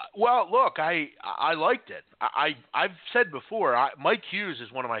 Well, look, I liked it. I've said before, Mike Hughes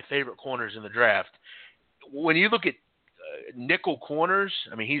is one of my favorite corners in the draft. When you look at nickel corners,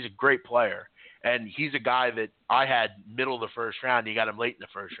 I mean, he's a great player. And he's a guy that I had middle of the first round. You got him late in the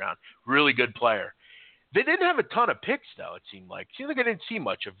first round. Really good player. They didn't have a ton of picks, though, it seemed like. It seemed like I didn't see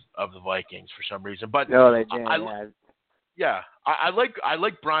much of the Vikings for some reason. But no, they didn't. I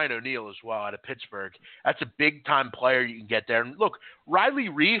like Brian O'Neill as well out of Pittsburgh. That's a big-time player you can get there. And, look, Riley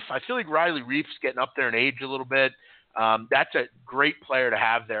Reif, I feel like Riley Reif's getting up there in age a little bit. That's a great player to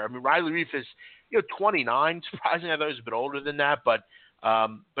have there. I mean, Riley Reif is, 29. Surprisingly, I thought he was a bit older than that. But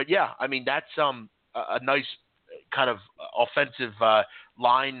yeah, I mean, that's a nice kind of offensive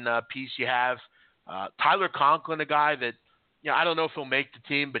line piece you have. Tyler Conklin, a guy that, I don't know if he'll make the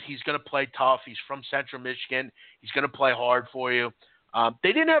team, but he's going to play tough. He's from Central Michigan. He's going to play hard for you.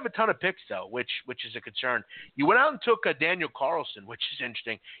 They didn't have a ton of picks, though, which is a concern. You went out and took Daniel Carlson, which is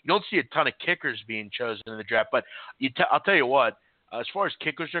interesting. You don't see a ton of kickers being chosen in the draft, but I'll tell you what, as far as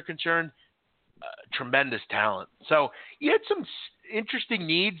kickers are concerned, tremendous talent. So you had some interesting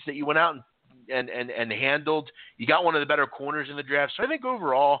needs that you went out and handled. You got one of the better corners in the draft. So I think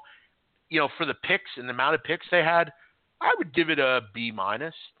overall, for the picks and the amount of picks they had, I would give it a B-.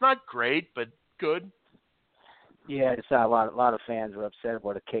 Not great, but good. Yeah, I saw a lot of fans were upset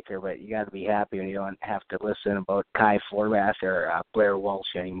about a kicker, but you got to be happy when you don't have to listen about Kai Forbath or Blair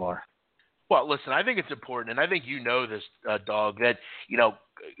Walsh anymore. Well, listen, I think it's important, and I think this, Dog, that,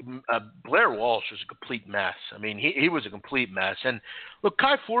 Blair Walsh was a complete mess. I mean, he was a complete mess. And, look,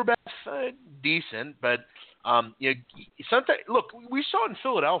 Kai Forbath, decent, but, sometimes, look, we saw it in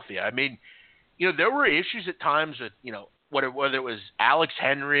Philadelphia. I mean, there were issues at times with, whether it was Alex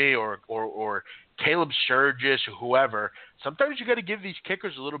Henry or Caleb Sturgis or whoever. Sometimes you got to give these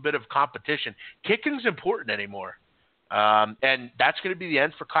kickers a little bit of competition. Kicking's important anymore. And that's going to be the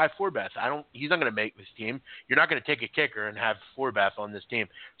end for Kai Forbath. He's not going to make this team. You're not going to take a kicker and have Forbath on this team.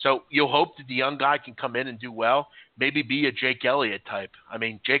 So you'll hope that the young guy can come in and do well, maybe be a Jake Elliott type. I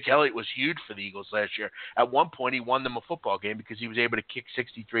mean, Jake Elliott was huge for the Eagles last year. At one point, he won them a football game because he was able to kick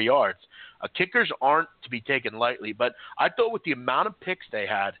 63 yards. Kickers aren't to be taken lightly, but I thought with the amount of picks they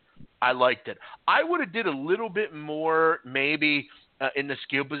had, I liked it. I would have did a little bit more maybe in the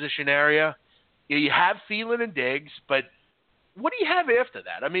skill position area. You have Thielen and Diggs, but what do you have after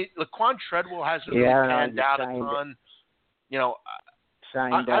that? I mean, Laquan Treadwell hasn't really panned out a ton.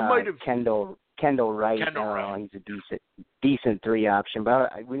 Signed I might have Kendall Wright. He's a decent 3 option,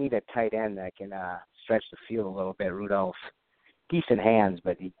 but we need a tight end that can stretch the field a little bit. Rudolph, decent hands,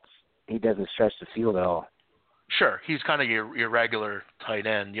 but he doesn't stretch the field at all. Sure, he's kind of your regular tight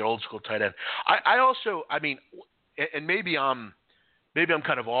end, your old school tight end. I also, I mean, and maybe I'm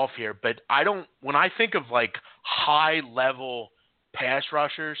kind of off here, but when I think of like high level pass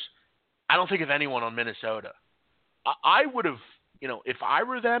rushers, I don't think of anyone on Minnesota. I would have, if I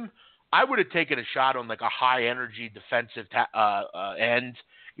were them, I would have taken a shot on like a high energy defensive end,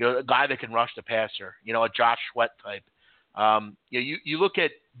 a guy that can rush the passer, a Josh Sweat type. You look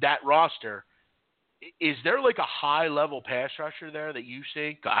at that roster. Is there like a high level pass rusher there that you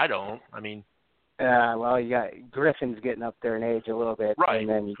see? I don't. I mean. Well, you got Griffin's getting up there in age a little bit, right? And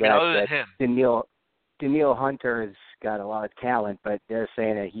then you got him. Daniil Hunter has got a lot of talent, but they're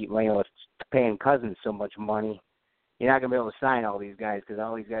saying that with paying Cousins so much money, you're not going to be able to sign all these guys because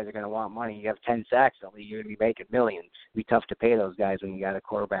all these guys are going to want money. You have 10 sacks, you're going to be making millions. It'd be tough to pay those guys when you got a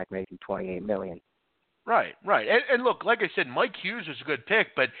quarterback making $28 million. Right. And look, like I said, Mike Hughes was a good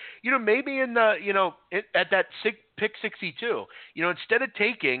pick, but, maybe in the, at that pick 62, instead of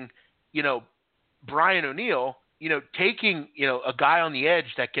taking, Brian O'Neill, taking, a guy on the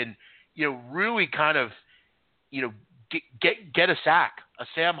edge that can, really kind of, get a sack, a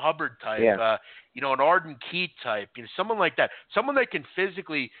Sam Hubbard type, an Arden Keat type, someone like that, someone that can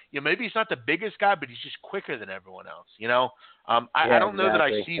physically, maybe he's not the biggest guy, but he's just quicker than everyone else. I don't know that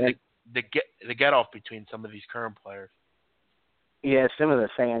I see the get off between some of these current players. Yeah, some of the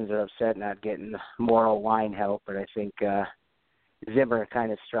fans are upset not getting moral line help, but I think Zimmer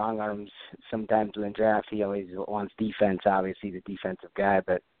kind of strong arms sometimes in the draft. He always wants defense, obviously the defensive guy,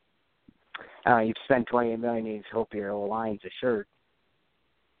 but you spend $28 million, you just hope your whole line's assured.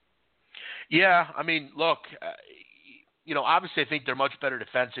 Yeah, I mean, look, obviously I think they're much better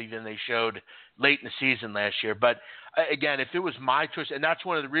defensively than they showed late in the season last year. But, again, if it was my choice, and that's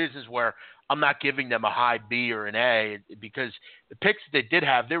one of the reasons where I'm not giving them a high B or an A, because the picks that they did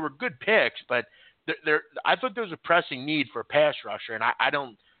have, they were good picks, but I thought there was a pressing need for a pass rusher, and I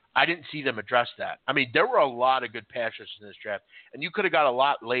didn't see them address that. I mean, there were a lot of good pass rushers in this draft, and you could have got a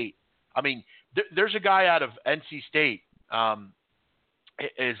lot late. I mean, there's a guy out of NC State.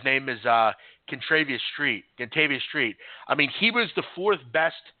 His name is Kentavious Street. I mean, he was the 4th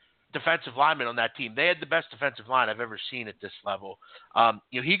best defensive linemen on that team. They had the best defensive line I've ever seen at this level.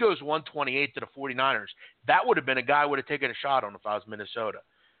 He goes 128 to the 49ers. That would have been a guy I would have taken a shot on if I was Minnesota.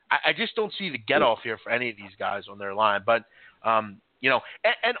 I just don't see the get off here for any of these guys on their line. But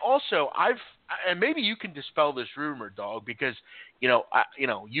and also and maybe you can dispel this rumor, dog, because you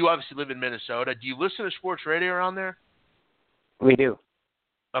obviously live in Minnesota. Do you listen to sports radio around there? We do.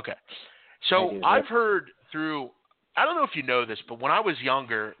 Okay. So I've heard through, I don't know if you know this, but when I was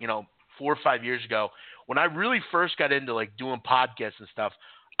younger, 4 or 5 years ago, when I really first got into like doing podcasts and stuff,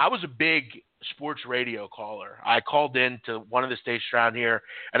 I was a big sports radio caller. I called in to one of the stations around here,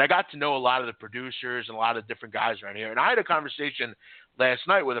 and I got to know a lot of the producers and a lot of different guys around here. And I had a conversation last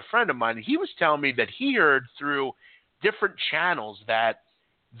night with a friend of mine, and he was telling me that he heard through different channels that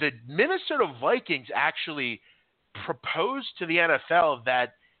the Minnesota Vikings actually proposed to the NFL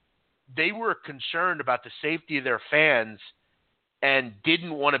that they were concerned about the safety of their fans and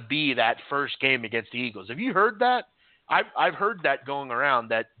didn't want to be that first game against the Eagles. Have you heard that? I've heard that going around,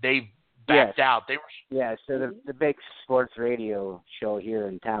 that they backed out. They were. Yeah. So the big sports radio show here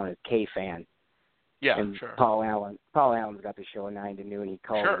in town is K-Fan. Yeah, and sure. Paul Allen's got the show 9 to noon. He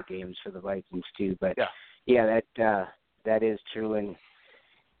calls the games for the Vikings too. But that is true. And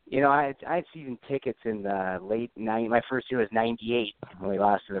I had season tickets in the late 90s. My first year was 98 when we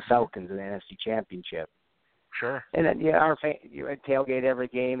lost to the Falcons in the NFC Championship. Sure. And then you tailgate every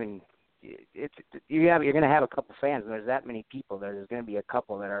game, and you're going to have a couple fans. And there's that many people there. There's going to be a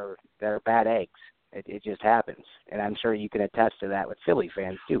couple that are bad eggs. It just happens, and I'm sure you can attest to that with Philly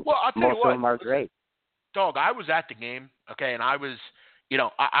fans too. Well, I'll tell Most you what, of them are great. Dog, I was at the game, okay, and I was,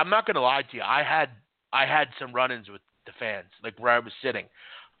 I'm not going to lie to you. I had some run-ins with the fans, like where I was sitting.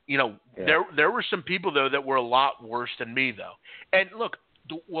 There were some people though that were a lot worse than me though. And look,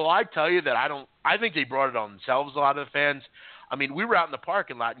 will I tell you that I think they brought it on themselves, a lot of the fans. I mean, we were out in the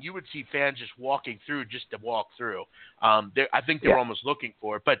parking lot, and you would see fans just walking through just to walk through. I think they were almost looking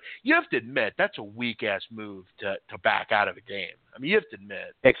for it. But you have to admit, that's a weak-ass move to back out of a game. I mean, you have to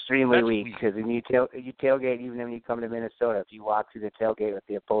admit. Extremely weak, because when you tailgate, even when you come to Minnesota, if you walk through the tailgate with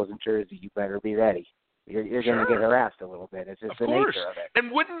the opposing jersey, you better be ready. You're going to get harassed a little bit. It's just the nature of it. And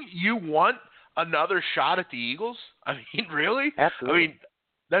wouldn't you want another shot at the Eagles? I mean, really? Absolutely. I mean,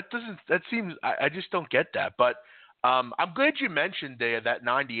 that seems – I just don't get that. But – I'm glad you mentioned that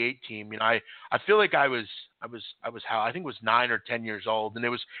 '98 team. I feel like I think it was 9 or 10 years old, and it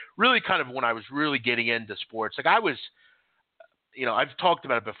was really kind of when I was really getting into sports. Like I was, I've talked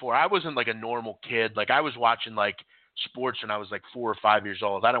about it before. I wasn't like a normal kid. Like I was watching like sports when I was like 4 or 5 years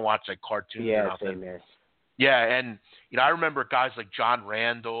old. I didn't watch like cartoons or nothing. Same here. Yeah, and I remember guys like John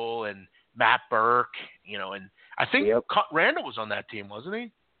Randall and Matt Burke. And I think Randall was on that team, wasn't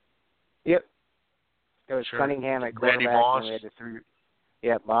he? Yep. There was Cunningham at quarterback. And we had the 3,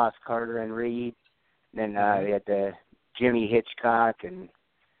 Moss, Carter, and Reed. And then we had the Jimmy Hitchcock and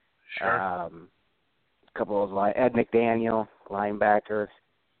a couple of Ed McDaniel, linebacker.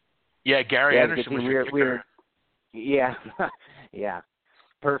 Yeah, Gary Anderson was your kicker. Yeah.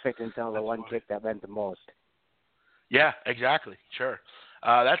 Perfect until the one kick that meant the most. Yeah, exactly. Sure.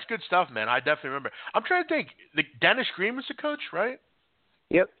 That's good stuff, man. I definitely remember. I'm trying to think. Dennis Green was the coach, right?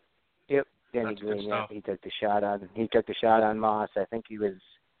 Yep. Denny Green, he took the shot on Moss. I think he was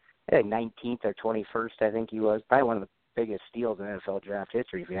 19th or 21st. I think he was probably one of the biggest steals in NFL draft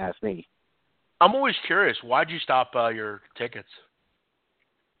history, if you ask me. I'm always curious. Why'd you stop your tickets?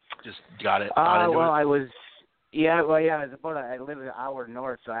 Just got it. I was I live an hour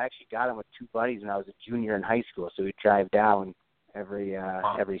north, so I actually got them with 2 buddies when I was a junior in high school. So we'd drive down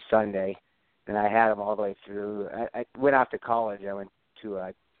every Sunday, and I had them all the way through. I went off to college. I went to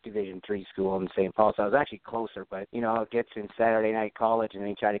a Division III school in St. Paul, so I was actually closer. But it gets in Saturday night college, and then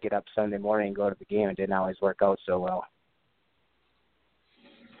you try to get up Sunday morning and go to the game. It didn't always work out so well.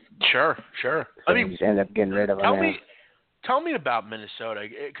 Sure. So I mean, you just end up getting rid of them. Tell me about Minnesota,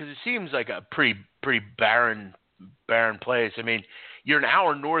 because it seems like a pretty barren place. I mean, you're an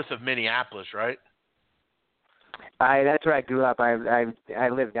hour north of Minneapolis, right? That's where I grew up. I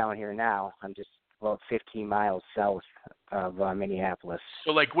live down here now. I'm just about 15 miles south of Minneapolis.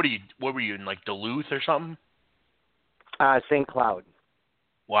 So, like, what were you in, like, Duluth or something? St. Cloud.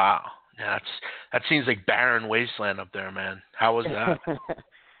 Wow. Yeah, that seems like barren wasteland up there, man. How was that?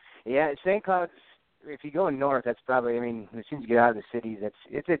 Yeah, St. Cloud, if you go north, that's probably, as soon as you get out of the cities,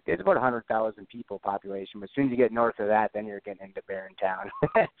 it's about 100,000 people population. But as soon as you get north of that, then you're getting into barren town.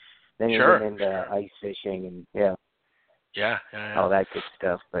 Then you're getting into ice fishing and, Yeah. all that good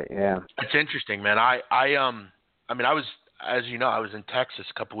stuff, but yeah. It's interesting, man. I was, as you know, I was in Texas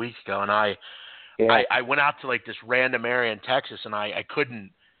a couple weeks ago, and I went out to like this random area in Texas, and I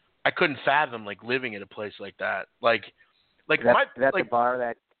couldn't I couldn't fathom like living in a place like that. Like that's the bar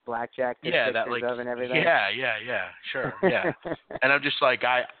that Blackjack took pictures of and everything? Yeah, sure, yeah. And I'm just like,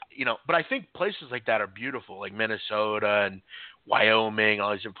 but I think places like that are beautiful, like Minnesota and Wyoming,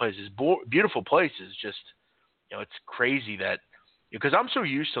 all these different places, beautiful places. Just, it's crazy that, because I'm so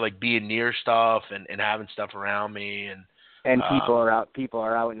used to like being near stuff and having stuff around me, and people are out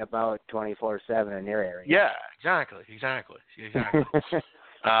and about 24/7 in your area. Yeah, exactly.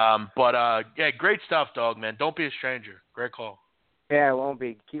 Yeah, great stuff, dog, man. Don't be a stranger. Great call. Yeah, it won't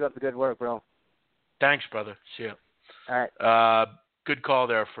be. Keep up the good work, bro. Thanks, brother. See you. All right. Good call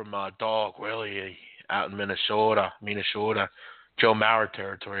there from Dog Willie out in Minnesota, Joe Mauer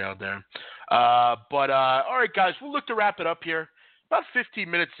territory out there. All right, guys, we'll look to wrap it up here. About 15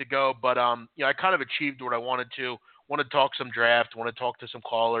 minutes to go, but I kind of achieved what I wanted to. Want to talk some draft, want to talk to some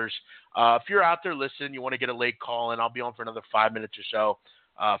callers. If you're out there listening, you want to get a late call in, I'll be on for another 5 minutes or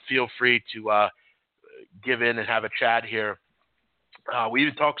so. Feel free to give in and have a chat here. We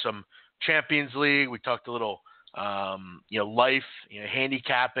even talked some Champions League. We talked a little, life,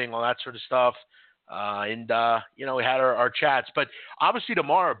 handicapping, all that sort of stuff. We had our chats. But obviously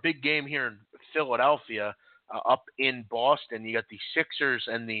tomorrow, a big game here in Philadelphia, up in Boston. You got the Sixers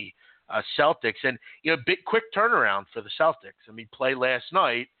and the Celtics. And, quick turnaround for the Celtics. I mean, play last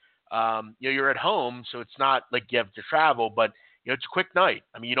night. You're at home, so it's not like you have to travel, but, it's a quick night.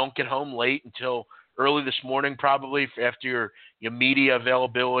 I mean, you don't get home late until early this morning, probably after your media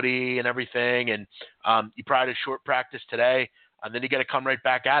availability and everything. And you probably had a short practice today. And then you got to come right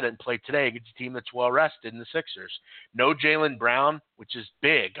back at it and play today against a team that's well rested in the Sixers. No Jaylen Brown, which is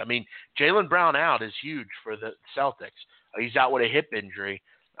big. I mean, Jaylen Brown out is huge for the Celtics. He's out with a hip injury.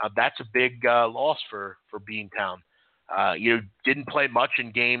 That's a big loss for Beantown. You didn't play much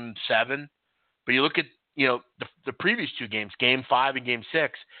in Game 7, but you look at the previous two games, Game 5 and Game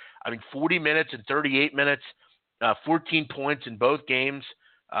 6. I mean, 40 minutes and 38 minutes, 14 points in both games.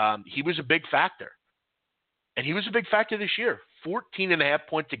 He was a big factor. And he was a big factor this year. 14.5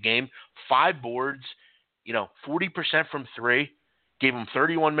 points a game, 5 boards, 40% from 3, gave him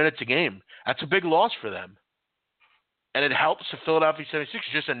 31 minutes a game. That's a big loss for them. And it helps the Philadelphia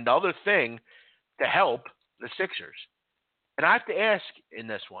 76ers. Just another thing to help the Sixers. And I have to ask in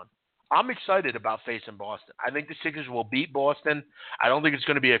this one, I'm excited about facing Boston. I think the Sixers will beat Boston. I don't think it's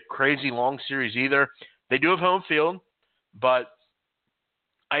going to be a crazy long series either. They do have home field, but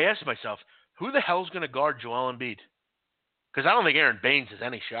I asked myself, who the hell's going to guard Joel Embiid? Because I don't think Aaron Baines has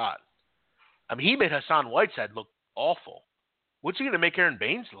any shot. I mean, he made Hassan Whiteside look awful. What's he going to make Aaron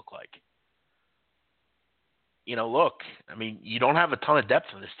Baines look like? Look, I mean, you don't have a ton of depth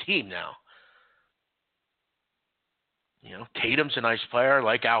on this team now. Tatum's a nice player,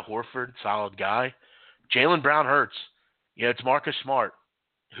 like Al Horford, solid guy. Jaylen Brown hurts. It's Marcus Smart,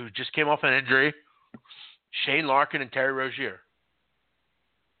 who just came off an injury. Shane Larkin and Terry Rozier.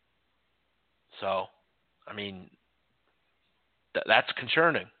 So, I mean, that's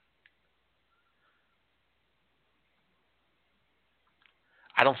concerning.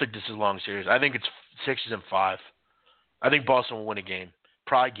 I don't think this is a long series. I think it's 6-5. I think Boston will win a game,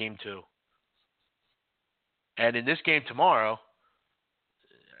 probably Game 2. And in this game tomorrow,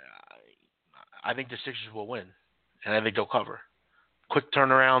 I think the Sixers will win, and I think they'll cover. Quick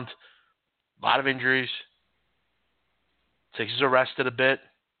turnaround, a lot of injuries. Sixers are rested a bit.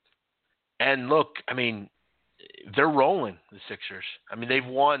 And look, I mean, they're rolling, the Sixers. I mean, they've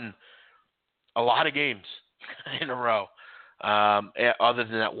won a lot of games in a row, other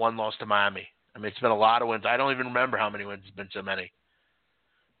than that one loss to Miami. I mean, it's been a lot of wins. I don't even remember how many wins. It's been so many.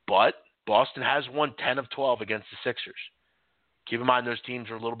 But Boston has won 10 of 12 against the Sixers. Keep in mind, those teams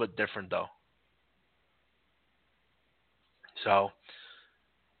are a little bit different, though. So,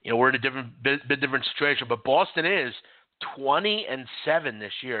 we're in a bit different situation. But Boston is 20-7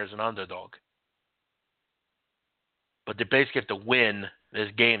 this year as an underdog. But they basically have to win this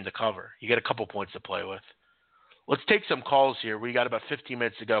game to cover. You get a couple points to play with. Let's take some calls here. We got about 15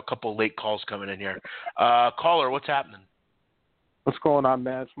 minutes to go. A couple late calls coming in here. Caller, what's happening? What's going on,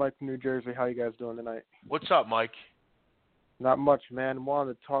 man? It's Mike from New Jersey. How you guys doing tonight? What's up, Mike? Not much, man.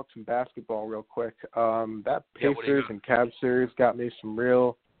 Wanted to talk some basketball real quick. That Pacers and Cavs series got me some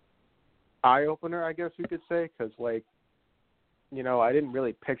real eye-opener, I guess you could say, because, I didn't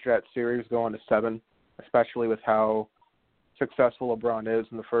really picture that series going to 7, especially with how successful LeBron is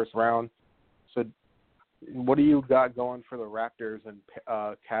in the first round. So what do you got going for the Raptors and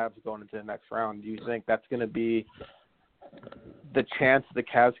Cavs going into the next round? Do you think that's going to be the chance the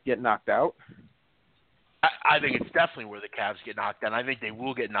Cavs get knocked out? I think it's definitely where the Cavs get knocked out. I think they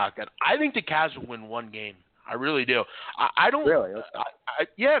will get knocked out. I think the Cavs will win one game. I really do. I don't. Really? Okay.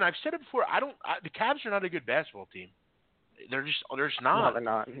 Yeah, and I've said it before. The Cavs are not a good basketball team. They're just not. No, they're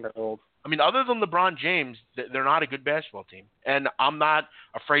not. They're old. I mean, other than LeBron James, they're not a good basketball team, and I'm not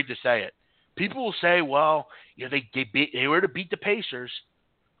afraid to say it. People will say, "Well, they were to beat the Pacers."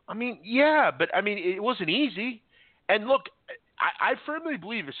 I mean, yeah, but I mean, it wasn't easy. And look, I firmly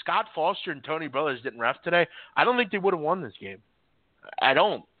believe if Scott Foster and Tony Brothers didn't ref today, I don't think they would have won this game. I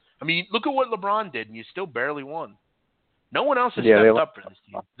don't. I mean, look at what LeBron did, and you still barely won. No one else has stepped up for this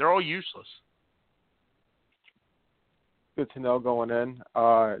team. They're all useless. Good to know going in.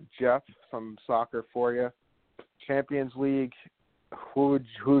 Jeff, some soccer for you. Champions League, who's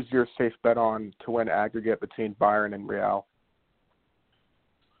your safe bet on to win aggregate between Bayern and Real?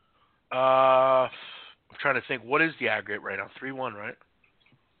 I'm trying to think. What is the aggregate right now? 3-1, right?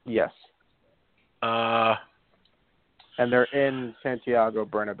 Yes. And they're in Santiago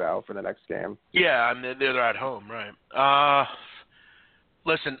Bernabeu for the next game. Yeah, I mean, they're at home, right?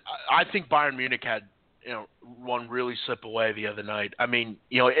 Listen, I think Bayern Munich had one really slip away the other night. I mean,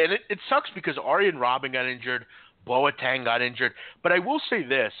 and it sucks because Arjen Robben got injured, Boateng got injured. But I will say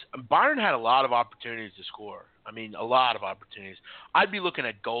this: Bayern had a lot of opportunities to score. I mean, a lot of opportunities. I'd be looking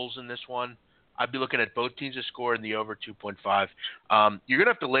at goals in this one. I'd be looking at both teams to score in the over 2.5. You're going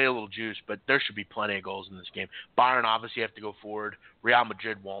to have to lay a little juice, but there should be plenty of goals in this game. Bayern obviously have to go forward. Real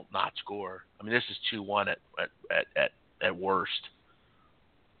Madrid won't not score. I mean, this is 2-1 at worst.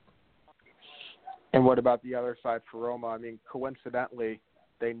 And what about the other side for Roma? I mean, coincidentally,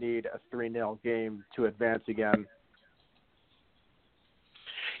 they need a 3-0 game to advance again.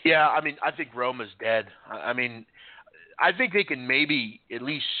 Yeah, I mean, I think Roma's dead. I mean, I think they can maybe at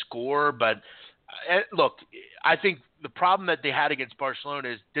least score, but look, I think the problem that they had against Barcelona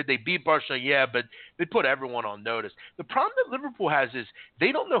is, did they beat Barcelona? Yeah, but they put everyone on notice. The problem that Liverpool has is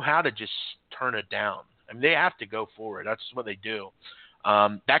they don't know how to just turn it down. I mean, they have to go forward. That's what they do.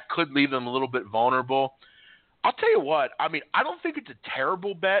 That could leave them a little bit vulnerable. I'll tell you what, I mean, I don't think it's a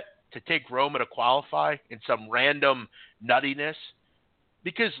terrible bet to take Roma to qualify in some random nuttiness,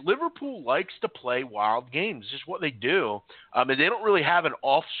 because Liverpool likes to play wild games. It's just what they do. And they don't really have an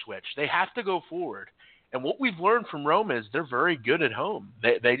off switch. They have to go forward. And what we've learned from Roma is they're very good at home.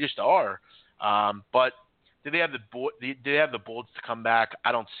 They just are. But do they have the bolts to come back?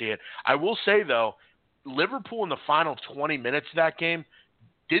 I don't see it. I will say, though, Liverpool in the final 20 minutes of that game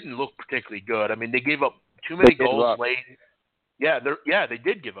didn't look particularly good. I mean, they gave up too many goals late. Yeah, they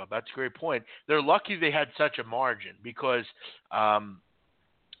did give up. That's a great point. They're lucky they had such a margin because Roma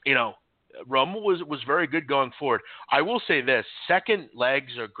was very good going forward. I will say this: second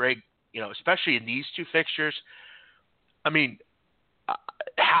legs are great, especially in these two fixtures. I mean,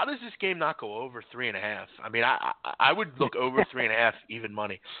 how does this game not go over 3.5? I mean, I would look over 3.5 even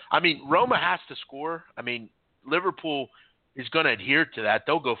money. I mean, Roma has to score. I mean, Liverpool is going to adhere to that.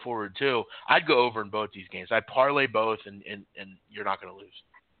 They'll go forward too. I'd go over in both these games. I'd parlay both, and you're not going to lose.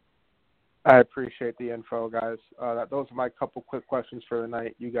 I appreciate the info, guys. Those are my couple quick questions for the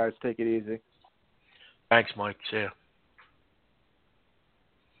night. You guys take it easy. Thanks, Mike. See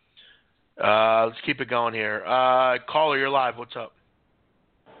ya. Let's keep it going here. Caller, you're live. What's up?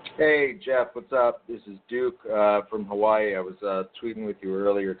 Hey, Jeff. What's up? This is Duke from Hawaii. I was tweeting with you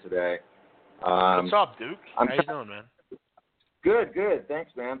earlier today. What's up, Duke? How you doing, man? Good.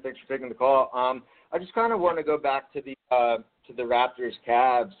 Thanks, man. Thanks for taking the call. I just kind of want to go back to the Raptors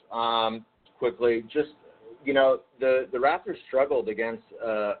Cavs quickly. Just the Raptors struggled against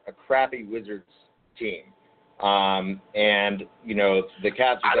a crappy Wizards team, and the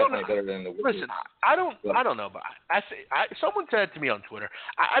Cavs are definitely better than the Wizards. Listen, I don't know, but someone said to me on Twitter,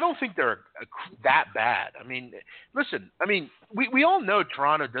 I don't think they're that bad. I mean, listen, we all know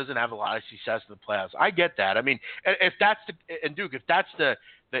Toronto doesn't have a lot of success in the playoffs. I get that. I mean, if that's Duke, if that's the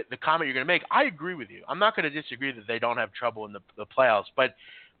comment you're going to make, I agree with you. I'm not going to disagree that they don't have trouble in the playoffs. But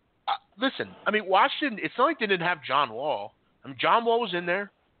listen, Washington, it's not like they didn't have John Wall. John Wall was in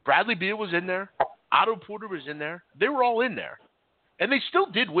there. Bradley Beal was in there. Otto Porter was in there. They were all in there. And they still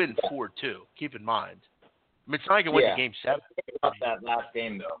did win 4-2, keep in mind. It's not like it went to Game 7. About that last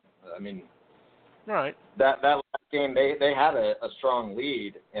game, though. All right. That last game, they had a strong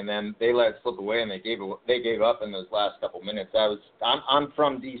lead, and then they let it slip away, and they gave up in those last couple minutes. I'm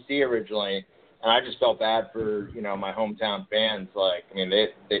from D.C. originally, and I just felt bad for my hometown fans.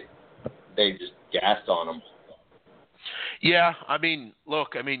 They just gassed on them. Yeah,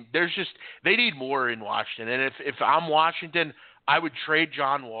 look, they need more in Washington, and if I'm Washington, I would trade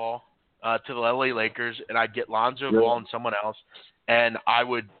John Wall to the LA Lakers, and I'd get Lonzo Ball and someone else, and I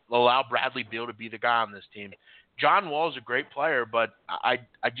would allow Bradley Beal to be the guy on this team. John Wall is a great player, but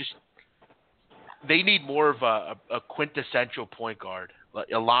they need more of a quintessential point guard, like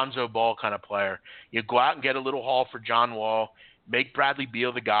Alonzo Ball kind of player. You go out and get a little haul for John Wall, make Bradley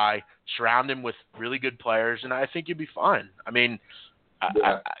Beal the guy, surround him with really good players, and I think you'd be fine. I mean,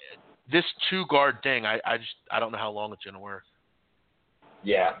 this 2-guard thing, I don't know how long it's going to work.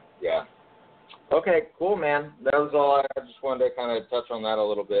 Yeah. Okay, cool, man. That was all. I just wanted to kind of touch on that a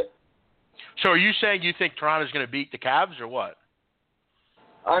little bit. So are you saying you think Toronto's going to beat the Cavs or what?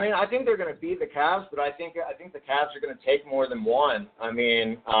 I mean, I think they're going to beat the Cavs, but I think the Cavs are going to take more than one. I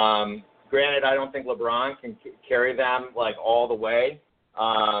mean, granted, I don't think LeBron can carry them like all the way.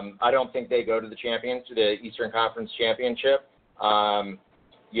 I don't think they go to the Eastern Conference Championship.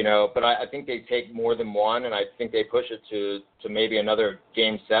 But I think they take more than one, and I think they push it to maybe another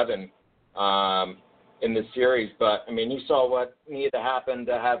Game 7 in the series. But I mean, you saw what needed to happen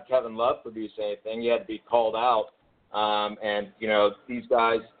to have Kevin Love produce anything. He had to be called out. And these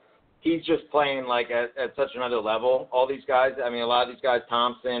guys, he's just playing like at such another level. All these guys, I mean, a lot of these guys,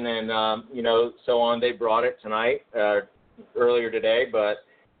 Thompson and, so on, they brought it tonight, earlier today. But,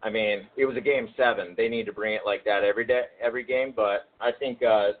 I mean, it was a Game 7. They need to bring it like that every game. But I think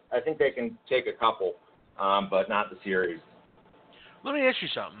they can take a couple, but not the series. Let me ask you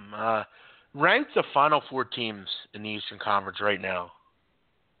something. Rank the Final Four teams in the Eastern Conference right now.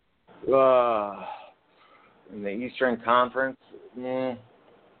 In the Eastern Conference,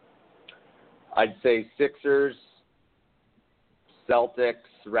 I'd say Sixers, Celtics,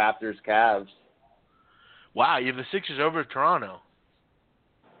 Raptors, Cavs. Wow, you have the Sixers over Toronto.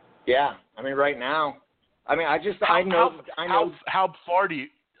 Yeah, I mean, right now. I mean, I know. How far do you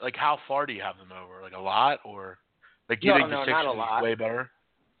have them over? Like a lot, or like do you think the Sixers not a lot. Is way better?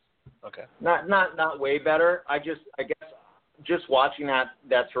 Okay. Not way better. I guess just watching that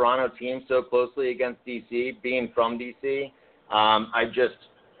Toronto team so closely against DC, being from DC,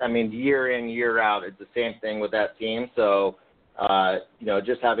 year in, year out, it's the same thing with that team. So,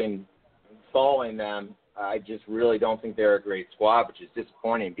 just following them, I just really don't think they're a great squad, which is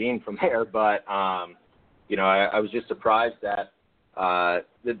disappointing being from there. But, I was just surprised that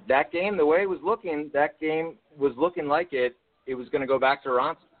that game, the way it was looking, like it was going to go back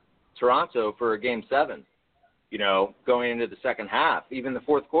to Toronto for a Game 7. Going into the second half, even the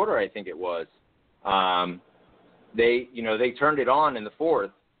fourth quarter, I think it was. They turned it on in the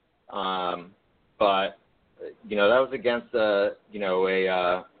fourth, but that was against a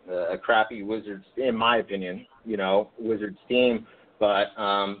crappy Wizards, in my opinion, Wizards team. But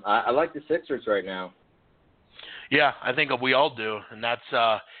I like the Sixers right now. Yeah, I think we all do, and that's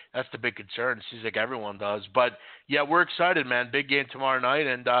the big concern. It seems like everyone does. But, yeah, we're excited, man. Big game tomorrow night.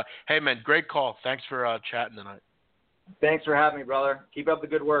 And, hey, man, great call. Thanks for chatting tonight. Thanks for having me, brother. Keep up the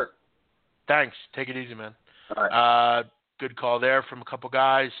good work. Thanks. Take it easy, man. All right. Good call there from a couple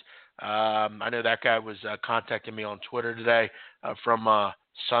guys. I know that guy was contacting me on Twitter today from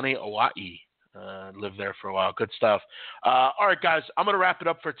sunny Hawaii. Lived there for a while. Good stuff. All right, guys, I'm going to wrap it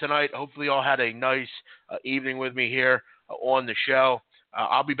up for tonight. Hopefully you all had a nice evening with me here on the show.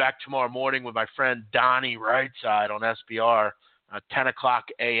 I'll be back tomorrow morning with my friend Donnie Rightside on SBR, 10 o'clock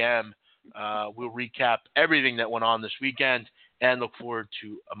a.m. We'll recap everything that went on this weekend and look forward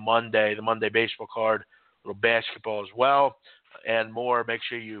to the Monday baseball card, a little basketball as well, and more. Make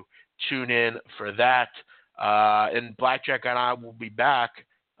sure you tune in for that. And Blackjack and I will be back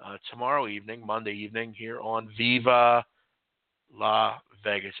tomorrow evening, Monday evening, here on Viva La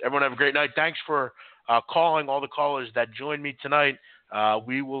Vegas. Everyone have a great night. Thanks for calling, all the callers that joined me tonight.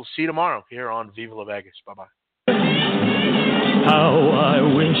 We will see you tomorrow here on Viva La Vegas. Bye-bye. How I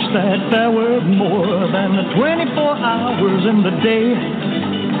wish that there were more than the 24 hours in the day.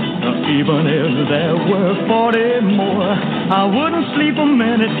 Even if there were 40 more, I wouldn't sleep a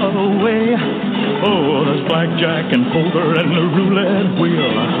minute away. Oh, there's blackjack and poker and the roulette wheel,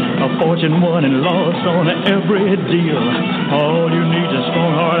 a fortune won and lost on every deal. All you need is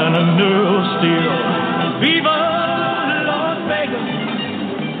strong